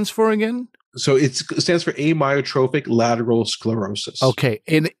ALS stands for again? So it stands for amyotrophic lateral sclerosis. Okay.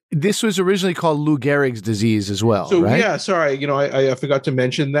 And this was originally called Lou Gehrig's disease as well, right? Yeah, sorry. I forgot to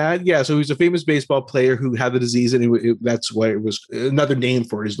mention that. Yeah, so he was a famous baseball player who had the disease, and that's why it was another name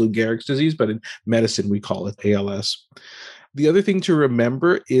for it is Lou Gehrig's disease, but in medicine we call it ALS. The other thing to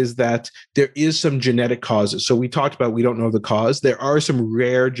remember is that there is some genetic causes. So we talked about we don't know the cause. There are some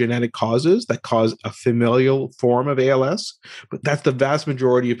rare genetic causes that cause a familial form of ALS, but that's the vast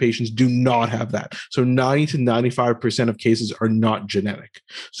majority of patients do not have that. So 90 to 95% of cases are not genetic.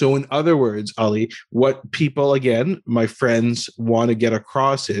 So in other words, Ali, what people, again, my friends want to get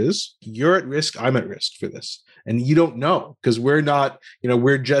across is you're at risk, I'm at risk for this. And you don't know because we're not,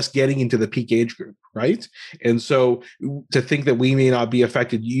 we're just getting into the peak age group. right? And so to think that we may not be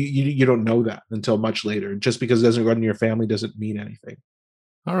affected, you don't know that until much later. Just because it doesn't run in your family doesn't mean anything.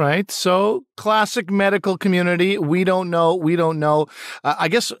 All right. So classic medical community. We don't know. We don't know. I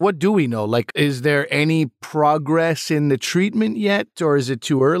guess, what do we know? Like, is there any progress in the treatment yet, or is it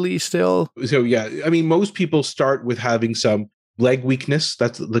too early still? So, yeah, I mean, most people start with having some leg weakness.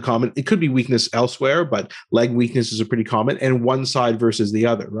 That's the common. It could be weakness elsewhere, but leg weakness is a pretty common, and one side versus the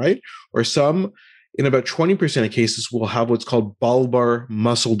other, right? Or some, in about 20% of cases, will have what's called bulbar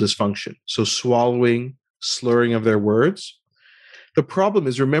muscle dysfunction. So swallowing, slurring of their words. The problem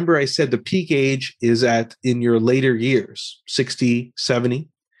is, remember I said the peak age is in your later years, 60, 70.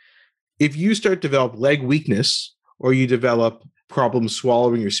 If you start to develop leg weakness or you develop problems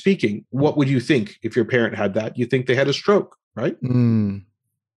swallowing or speaking, what would you think if your parent had that? You think they had a stroke, right? Mm.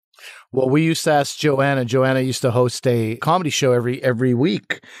 Well, we used to ask Joanna. Joanna used to host a comedy show every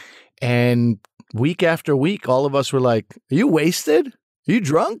week. And week after week, all of us were like, "Are you wasted? Are you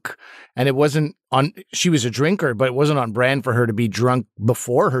drunk?" And it wasn't on, she was a drinker, but it wasn't on brand for her to be drunk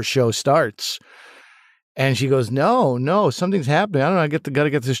before her show starts. And she goes, no, something's happening. I don't know. Got to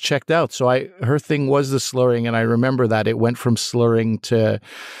get this checked out. So her thing was the slurring. And I remember that it went from slurring to,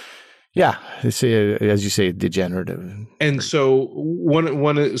 yeah, as you say, degenerative. And so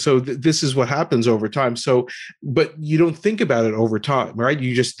this is what happens over time. So, but you don't think about it over time, right?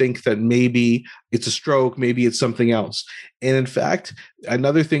 You just think that maybe it's a stroke, maybe it's something else. And in fact,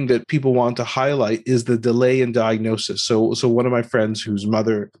 another thing that people want to highlight is the delay in diagnosis. So one of my friends whose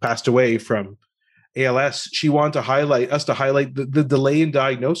mother passed away from ALS, she wanted to highlight the delay in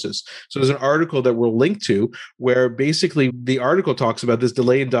diagnosis. So there's an article that we'll link to where basically the article talks about this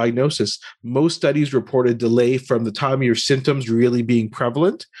delay in diagnosis. Most studies report a delay from the time of your symptoms really being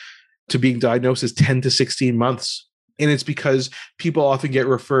prevalent to being diagnosed as 10 to 16 months. And it's because people often get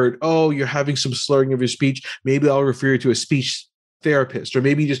referred, oh, you're having some slurring of your speech. Maybe I'll refer you to a speech therapist, or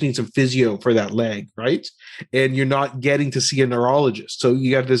maybe you just need some physio for that leg, right? And you're not getting to see a neurologist. So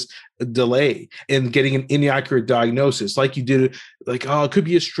you have this delay in getting an inaccurate diagnosis. Like you did, like, oh, it could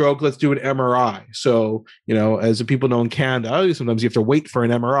be a stroke. Let's do an MRI. So, as the people know in Canada, sometimes you have to wait for an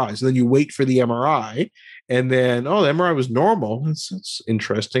MRI. So then you wait for the MRI. And then, oh, the MRI was normal. That's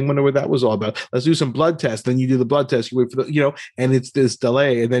interesting. Wonder what that was all about. Let's do some blood tests. Then you do the blood test. You wait for and it's this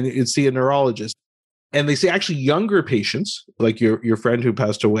delay. And then you see a neurologist. And they say actually younger patients, like your friend who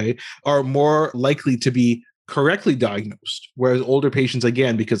passed away, are more likely to be correctly diagnosed. Whereas older patients,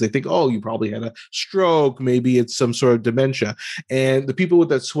 again, because they think, oh, you probably had a stroke, maybe it's some sort of dementia. And the people with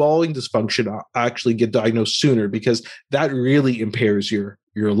that swallowing dysfunction actually get diagnosed sooner because that really impairs your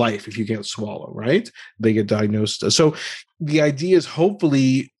life if you can't swallow, right? They get diagnosed. So the idea is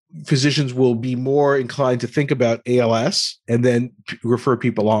hopefully physicians will be more inclined to think about ALS and then refer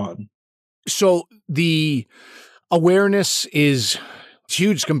people on. So the awareness is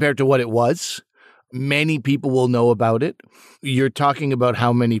huge compared to what it was. Many people will know about it. You're talking about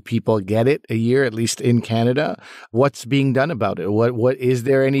how many people get it a year, at least in Canada. What's being done about it? What is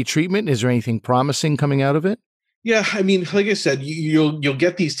there any treatment? Is there anything promising coming out of it? Yeah, I mean, like I said, you'll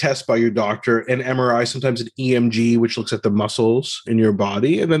get these tests by your doctor, an MRI, sometimes an EMG, which looks at the muscles in your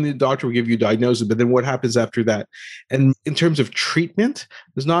body, and then the doctor will give you a diagnosis. But then what happens after that? And in terms of treatment,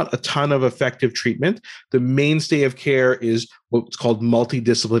 there's not a ton of effective treatment. The mainstay of care is what's called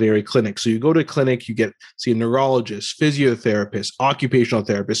multidisciplinary clinic. So you go to a clinic, you see a neurologist, physiotherapist, occupational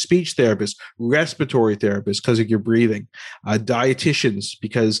therapist, speech therapist, respiratory therapist because of your breathing, dietitians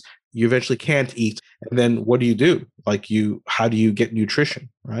because you eventually can't eat. And then what do you do? How do you get nutrition,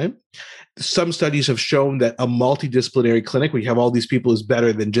 right? Some studies have shown that a multidisciplinary clinic where you have all these people is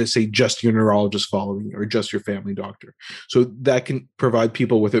better than just your neurologist following you or just your family doctor. So that can provide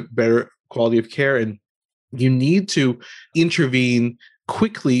people with a better quality of care. And you need to intervene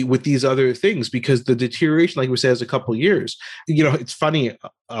quickly with these other things because the deterioration, like we said, is a couple of years. It's funny,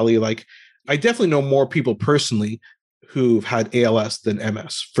 Ali, I definitely know more people personally who've had ALS than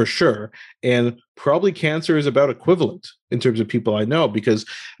MS for sure. And probably cancer is about equivalent in terms of people I know, because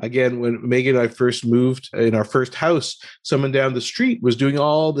again, when Megan and I first moved in our first house, someone down the street was doing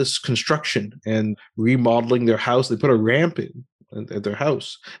all this construction and remodeling their house. They put a ramp in at their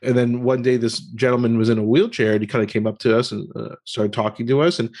house. And then one day this gentleman was in a wheelchair and he kind of came up to us and started talking to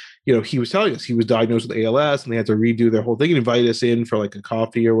us. And, he was telling us he was diagnosed with ALS and they had to redo their whole thing and invite us in for like a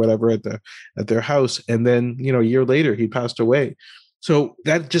coffee or whatever at their house. And then, a year later he passed away. So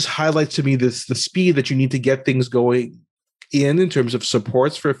that just highlights to me the speed that you need to get things going in terms of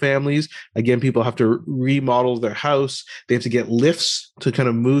supports for families. Again, people have to remodel their house. They have to get lifts to kind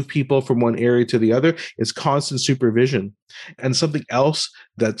of move people from one area to the other. It's constant supervision. And something else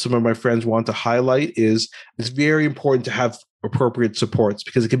that some of my friends want to highlight is it's very important to have appropriate supports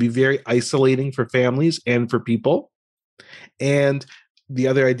because it can be very isolating for families and for people. And the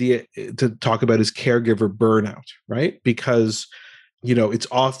other idea to talk about is caregiver burnout, right? Because, it's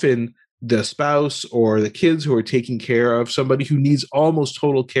often the spouse or the kids who are taking care of somebody who needs almost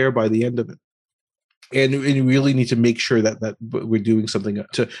total care by the end of it. And you really need to make sure that we're doing something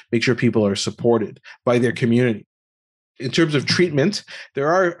to make sure people are supported by their community. In terms of treatment, there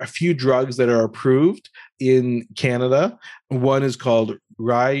are a few drugs that are approved in Canada. One is called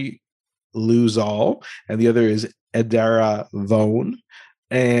Riluzole, and the other is edaravone.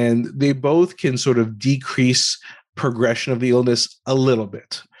 And they both can sort of decrease progression of the illness a little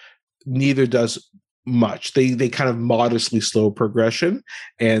bit. Neither does much. They kind of modestly slow progression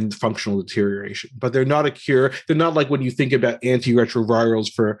and functional deterioration, but they're not a cure. They're not like when you think about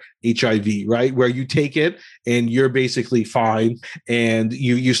antiretrovirals for HIV, right? Where you take it and you're basically fine and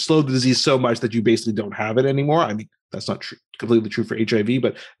you slow the disease so much that you basically don't have it anymore. I mean, that's not completely true for HIV,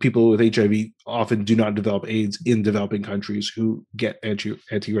 but people with HIV often do not develop AIDS in developing countries who get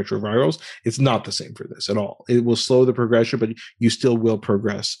antiretrovirals. It's not the same for this at all. It will slow the progression, but you still will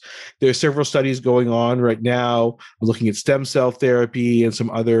progress. There are several studies going on right now looking at stem cell therapy and some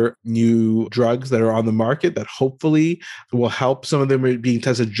other new drugs that are on the market that hopefully will help. Some of them are being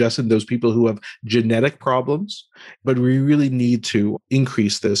tested just in those people who have genetic problems, but we really need to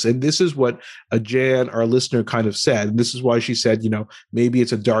increase this. And this is what Jan, our listener, kind of said. And this is why she said, maybe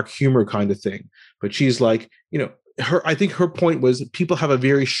it's a dark humor kind of thing. But she's like, I think her point was that people have a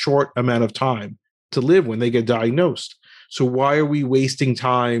very short amount of time to live when they get diagnosed. So why are we wasting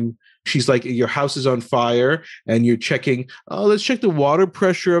time? She's like, your house is on fire and you're checking, let's check the water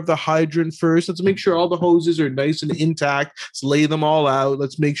pressure of the hydrant first. Let's make sure all the hoses are nice and intact. Let's lay them all out.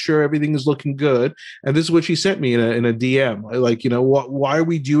 Let's make sure everything is looking good. And this is what she sent me in a DM. Like, why are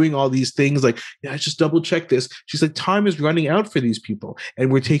we doing all these things? Like, yeah, just double check this. She's like, time is running out for these people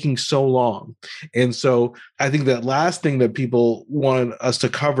and we're taking so long. And so I think that last thing that people want us to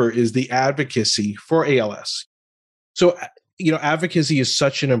cover is the advocacy for ALS. So, advocacy is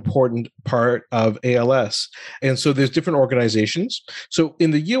such an important part of ALS. And so there's different organizations. So in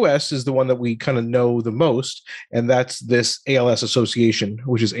the US is the one that we kind of know the most, and that's this ALS association,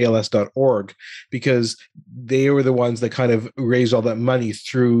 which is als.org, because they were the ones that kind of raised all that money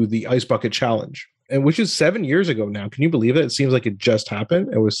through the Ice Bucket Challenge. And which is 7 years ago now. Can you believe it? It seems like it just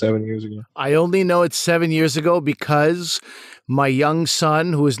happened. It was 7 years ago. I only know it's 7 years ago because my young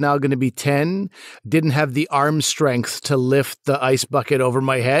son, who is now going to be 10, didn't have the arm strength to lift the ice bucket over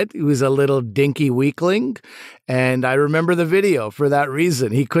my head. He was a little dinky weakling. And I remember the video for that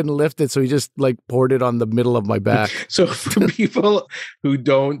reason. He couldn't lift it, so he just poured it on the middle of my back. So for people who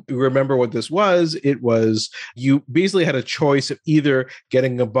don't remember what this was, it was you basically had a choice of either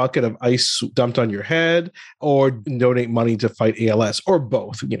getting a bucket of ice dumped on your head or donate money to fight ALS, or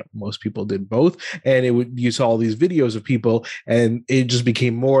both. Most people did both. And you saw all these videos of people, and it just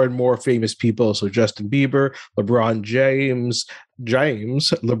became more and more famous people. So Justin Bieber, LeBron James.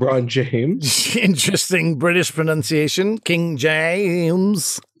 Interesting British pronunciation. King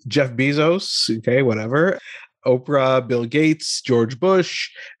James. Jeff Bezos. Okay, whatever. Oprah, Bill Gates, George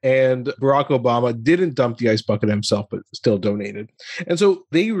Bush, and Barack Obama didn't dump the ice bucket himself, but still donated. And so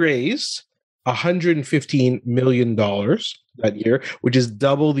they raised $115 million that year, which is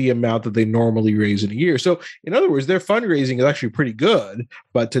double the amount that they normally raise in a year. So in other words, their fundraising is actually pretty good,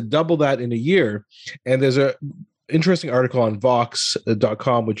 but to double that in a year, and there's a interesting article on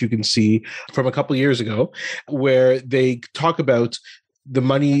Vox.com, which you can see from a couple of years ago, where they talk about the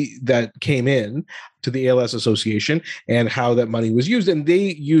money that came in to the ALS Association and how that money was used. And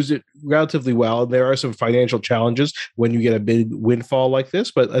they use it relatively well. There are some financial challenges when you get a big windfall like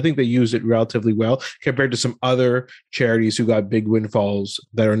this, but I think they use it relatively well compared to some other charities who got big windfalls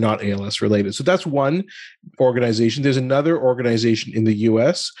that are not ALS related. So that's one organization. There's another organization in the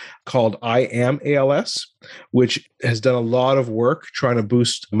US called I Am ALS, which has done a lot of work trying to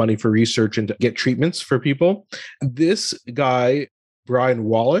boost money for research and to get treatments for people. This guy, Brian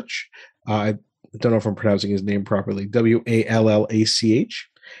Wallach, I don't know if I'm pronouncing his name properly, Wallach.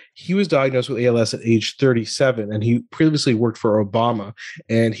 He was diagnosed with ALS at age 37, and he previously worked for Obama.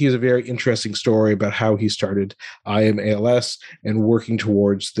 And he has a very interesting story about how he started I Am ALS and working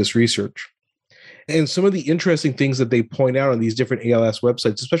towards this research. And some of the interesting things that they point out on these different ALS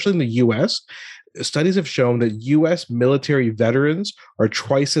websites, especially in the US, studies have shown that US military veterans are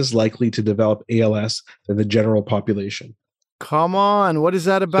twice as likely to develop ALS than the general population. Come on, what is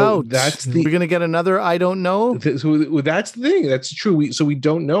that about? We're going to get another I don't know? So that's the thing. That's true. We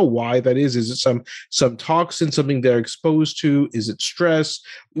don't know why that is. Is it some toxin, something they're exposed to? Is it stress?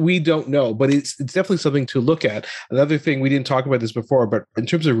 We don't know, but it's definitely something to look at. Another thing, we didn't talk about this before, but in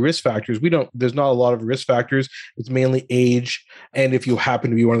terms of risk factors, there's not a lot of risk factors. It's mainly age, and if you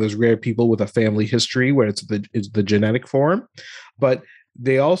happen to be one of those rare people with a family history where it's the genetic form. But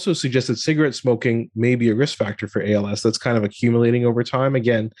they also suggest that cigarette smoking may be a risk factor for ALS. That's kind of accumulating over time.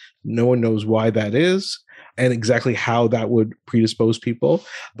 Again, no one knows why that is and exactly how that would predispose people.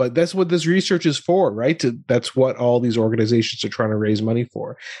 But that's what this research is for, right? That's what all these organizations are trying to raise money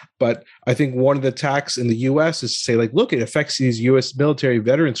for. But I think one of the attacks in the U.S. is to say, like, look, it affects these U.S. military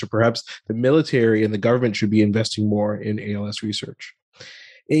veterans, so perhaps the military and the government should be investing more in ALS research.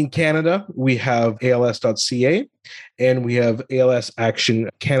 In Canada, we have ALS.ca and we have ALS Action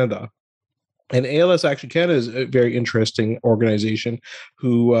Canada. And ALS Action Canada is a very interesting organization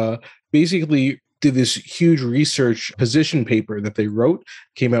who basically did this huge research position paper that they wrote,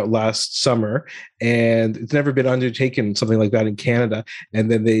 came out last summer, and it's never been undertaken, something like that in Canada. And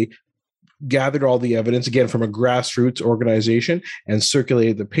then they gathered all the evidence, again, from a grassroots organization and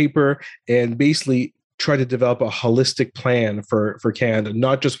circulated the paper and basically try to develop a holistic plan for Canada,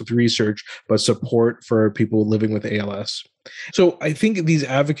 not just with research, but support for people living with ALS. So I think these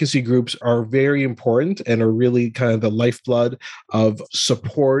advocacy groups are very important and are really kind of the lifeblood of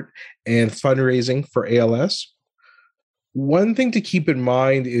support and fundraising for ALS. One thing to keep in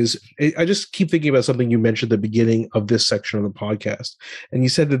mind is, I just keep thinking about something you mentioned at the beginning of this section of the podcast. And you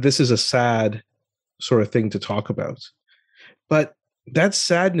said that this is a sad sort of thing to talk about. But that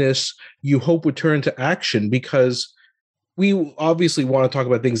sadness you hope would turn to action, because we obviously want to talk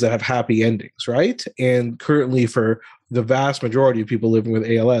about things that have happy endings, right? And currently for the vast majority of people living with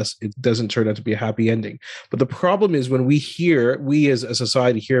ALS, it doesn't turn out to be a happy ending. But the problem is when we as a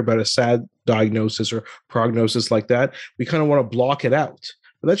society hear about a sad diagnosis or prognosis like that, we kind of want to block it out.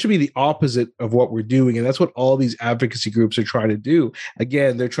 But that should be the opposite of what we're doing. And that's what all these advocacy groups are trying to do.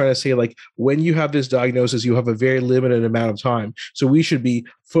 Again, they're trying to say, like, when you have this diagnosis, you have a very limited amount of time. So we should be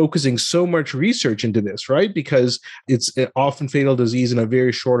focusing so much research into this, right? Because it's an often fatal disease in a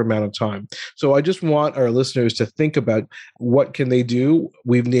very short amount of time. So I just want our listeners to think about what can they do.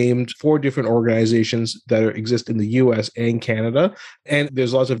 We've named 4 different organizations that exist in the US and Canada. And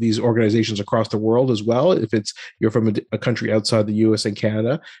there's lots of these organizations across the world as well. If you're from a country outside the US and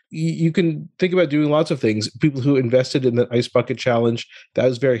Canada, you can think about doing lots of things. People who invested in the Ice Bucket Challenge, that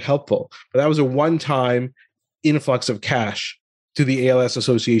was very helpful. But that was a one-time influx of cash to the ALS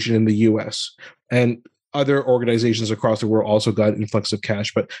Association in the US. And other organizations across the world also got an influx of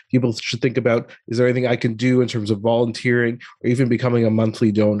cash. But people should think about, is there anything I can do in terms of volunteering or even becoming a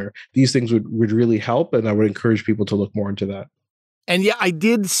monthly donor? These things would really help, and I would encourage people to look more into that. And yeah, I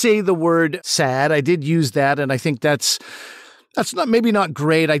did say the word sad. I did use that, and I think that's not maybe not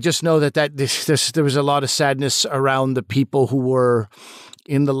great. I just know that there was a lot of sadness around the people who were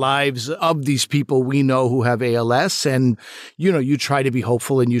in the lives of these people we know who have ALS. And, you try to be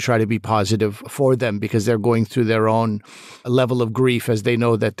hopeful and you try to be positive for them because they're going through their own level of grief as they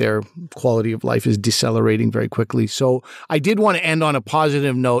know that their quality of life is decelerating very quickly. So I did want to end on a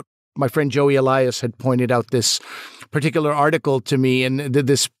positive note. My friend Joey Elias had pointed out this particular article to me and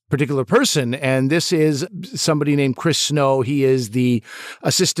this particular person. And this is somebody named Chris Snow. He is the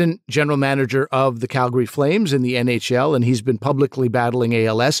assistant general manager of the Calgary Flames in the NHL, and he's been publicly battling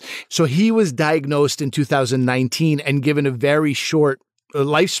ALS. So he was diagnosed in 2019 and given a very short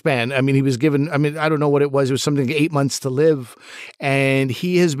lifespan. I mean, he was given, I don't know what it was. It was something like 8 months to live. And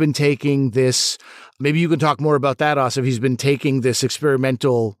he has been taking this, maybe you can talk more about that, Asif. He's been taking this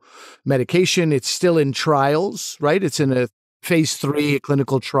experimental medication. It's still in trials, right? It's in a phase 3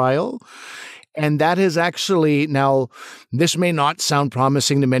 clinical trial. And that has actually, now, this may not sound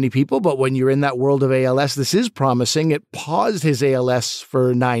promising to many people, but when you're in that world of ALS, this is promising. It paused his ALS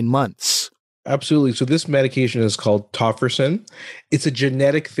for 9 months. Absolutely. So this medication is called tofersen. It's a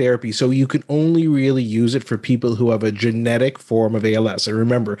genetic therapy. So you can only really use it for people who have a genetic form of ALS. And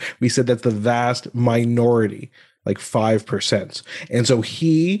remember, we said that's the vast minority, like 5%. And so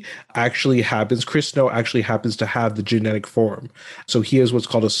Chris Snow actually happens to have the genetic form. So he has what's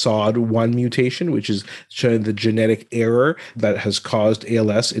called a SOD1 mutation, which is showing the genetic error that has caused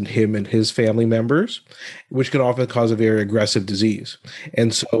ALS in him and his family members, which can often cause a very aggressive disease.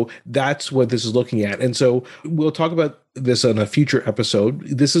 And so that's what this is looking at. And so we'll talk about this on a future episode.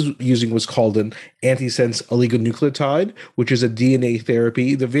 This is using what's called an antisense oligonucleotide, which is a DNA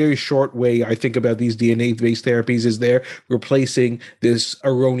therapy. The very short way I think about these DNA-based therapies is they're replacing this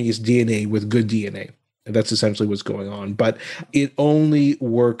erroneous DNA with good DNA. That's essentially what's going on. But it only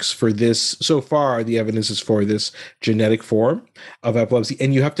works for this. So far, the evidence is for this genetic form of epilepsy.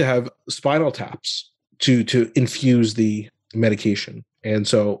 And you have to have spinal taps to infuse the medication. And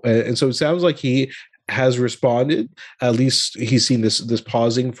so it sounds like he has responded. At least he's seen this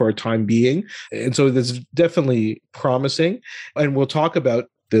pausing for a time being. And so that's definitely promising. And we'll talk about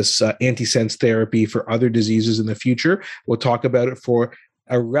this antisense therapy for other diseases in the future. We'll talk about it for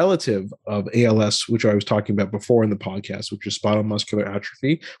a relative of ALS, which I was talking about before in the podcast, which is spinal muscular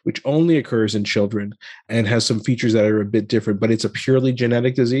atrophy, which only occurs in children and has some features that are a bit different, but it's a purely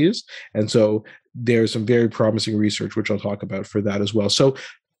genetic disease. And so there's some very promising research, which I'll talk about for that as well. So,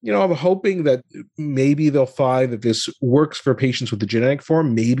 I'm hoping that maybe they'll find that this works for patients with the genetic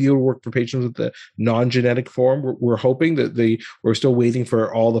form. Maybe it'll work for patients with the non-genetic form. We're hoping that we're still waiting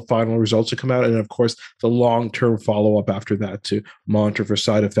for all the final results to come out. And of course, the long-term follow-up after that to monitor for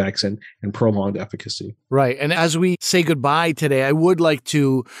side effects and prolonged efficacy. Right. And as we say goodbye today, I would like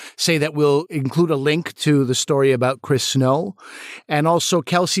to say that we'll include a link to the story about Chris Snow. And also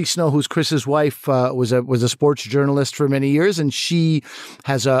Kelsey Snow, who's Chris's wife, was a sports journalist for many years. And she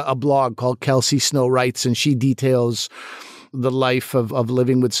has a blog called Kelsey Snow Writes, and she details the life of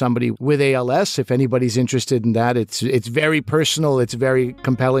living with somebody with ALS. If anybody's interested in that, it's very personal, it's very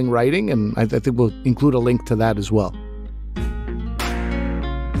compelling writing, and I think we'll include a link to that as well.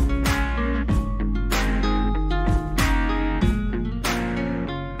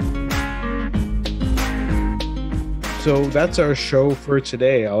 So that's our show for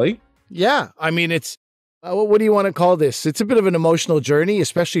today, Ali. Yeah, I mean, it's what do you want to call this? It's a bit of an emotional journey,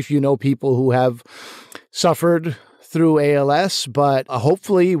 especially if you know people who have suffered through ALS, but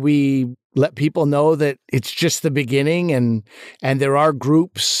hopefully we let people know that it's just the beginning, and there are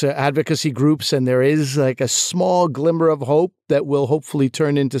groups, advocacy groups, and there is like a small glimmer of hope that will hopefully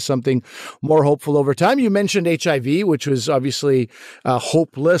turn into something more hopeful over time. You mentioned HIV, which was obviously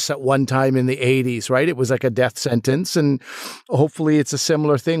hopeless at one time in the 80s, right? It was like a death sentence, and hopefully it's a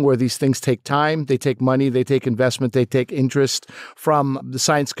similar thing where these things take time, they take money, they take investment, they take interest from the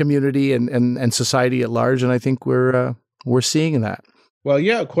science community and society at large, and I think we're seeing that. Well,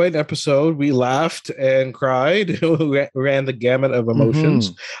 yeah, quite an episode. We laughed and cried, ran the gamut of emotions.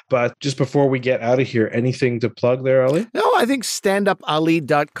 Mm-hmm. But just before we get out of here, anything to plug there, Ali? No, I think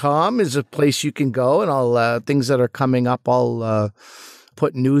standupali.com is a place you can go, and I'll things that are coming up, I'll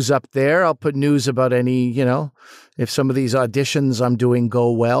put news up there. I'll put news about any, if some of these auditions I'm doing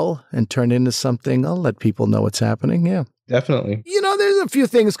go well and turn into something, I'll let people know what's happening. Yeah. Definitely. There's a few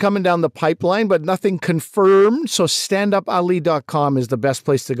things coming down the pipeline, but nothing confirmed. So standupali.com is the best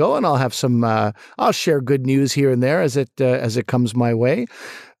place to go. And I'll have I'll share good news here and there as it comes my way.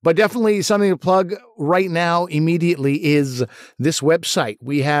 But definitely something to plug right now immediately is this website.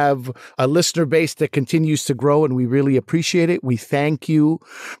 We have a listener base that continues to grow, and we really appreciate it. We thank you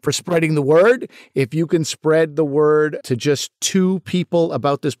for spreading the word. If you can spread the word to just 2 people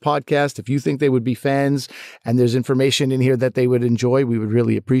about this podcast, if you think they would be fans and there's information in here that they would enjoy, we would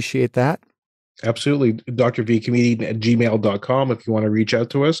really appreciate that. Absolutely. drvcomedian@gmail.com if you want to reach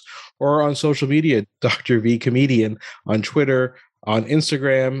out to us, or on social media, Dr. V Comedian on Twitter, on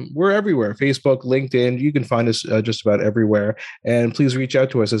Instagram. We're everywhere. Facebook, LinkedIn. You can find us just about everywhere. And please reach out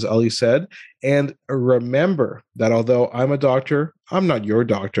to us, as Ali said. And remember that although I'm a doctor, I'm not your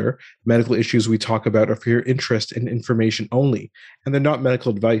doctor. Medical issues we talk about are for your interest and information only, and they're not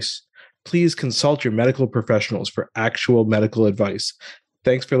medical advice. Please consult your medical professionals for actual medical advice.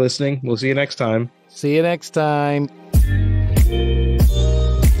 Thanks for listening. We'll see you next time. See you next time.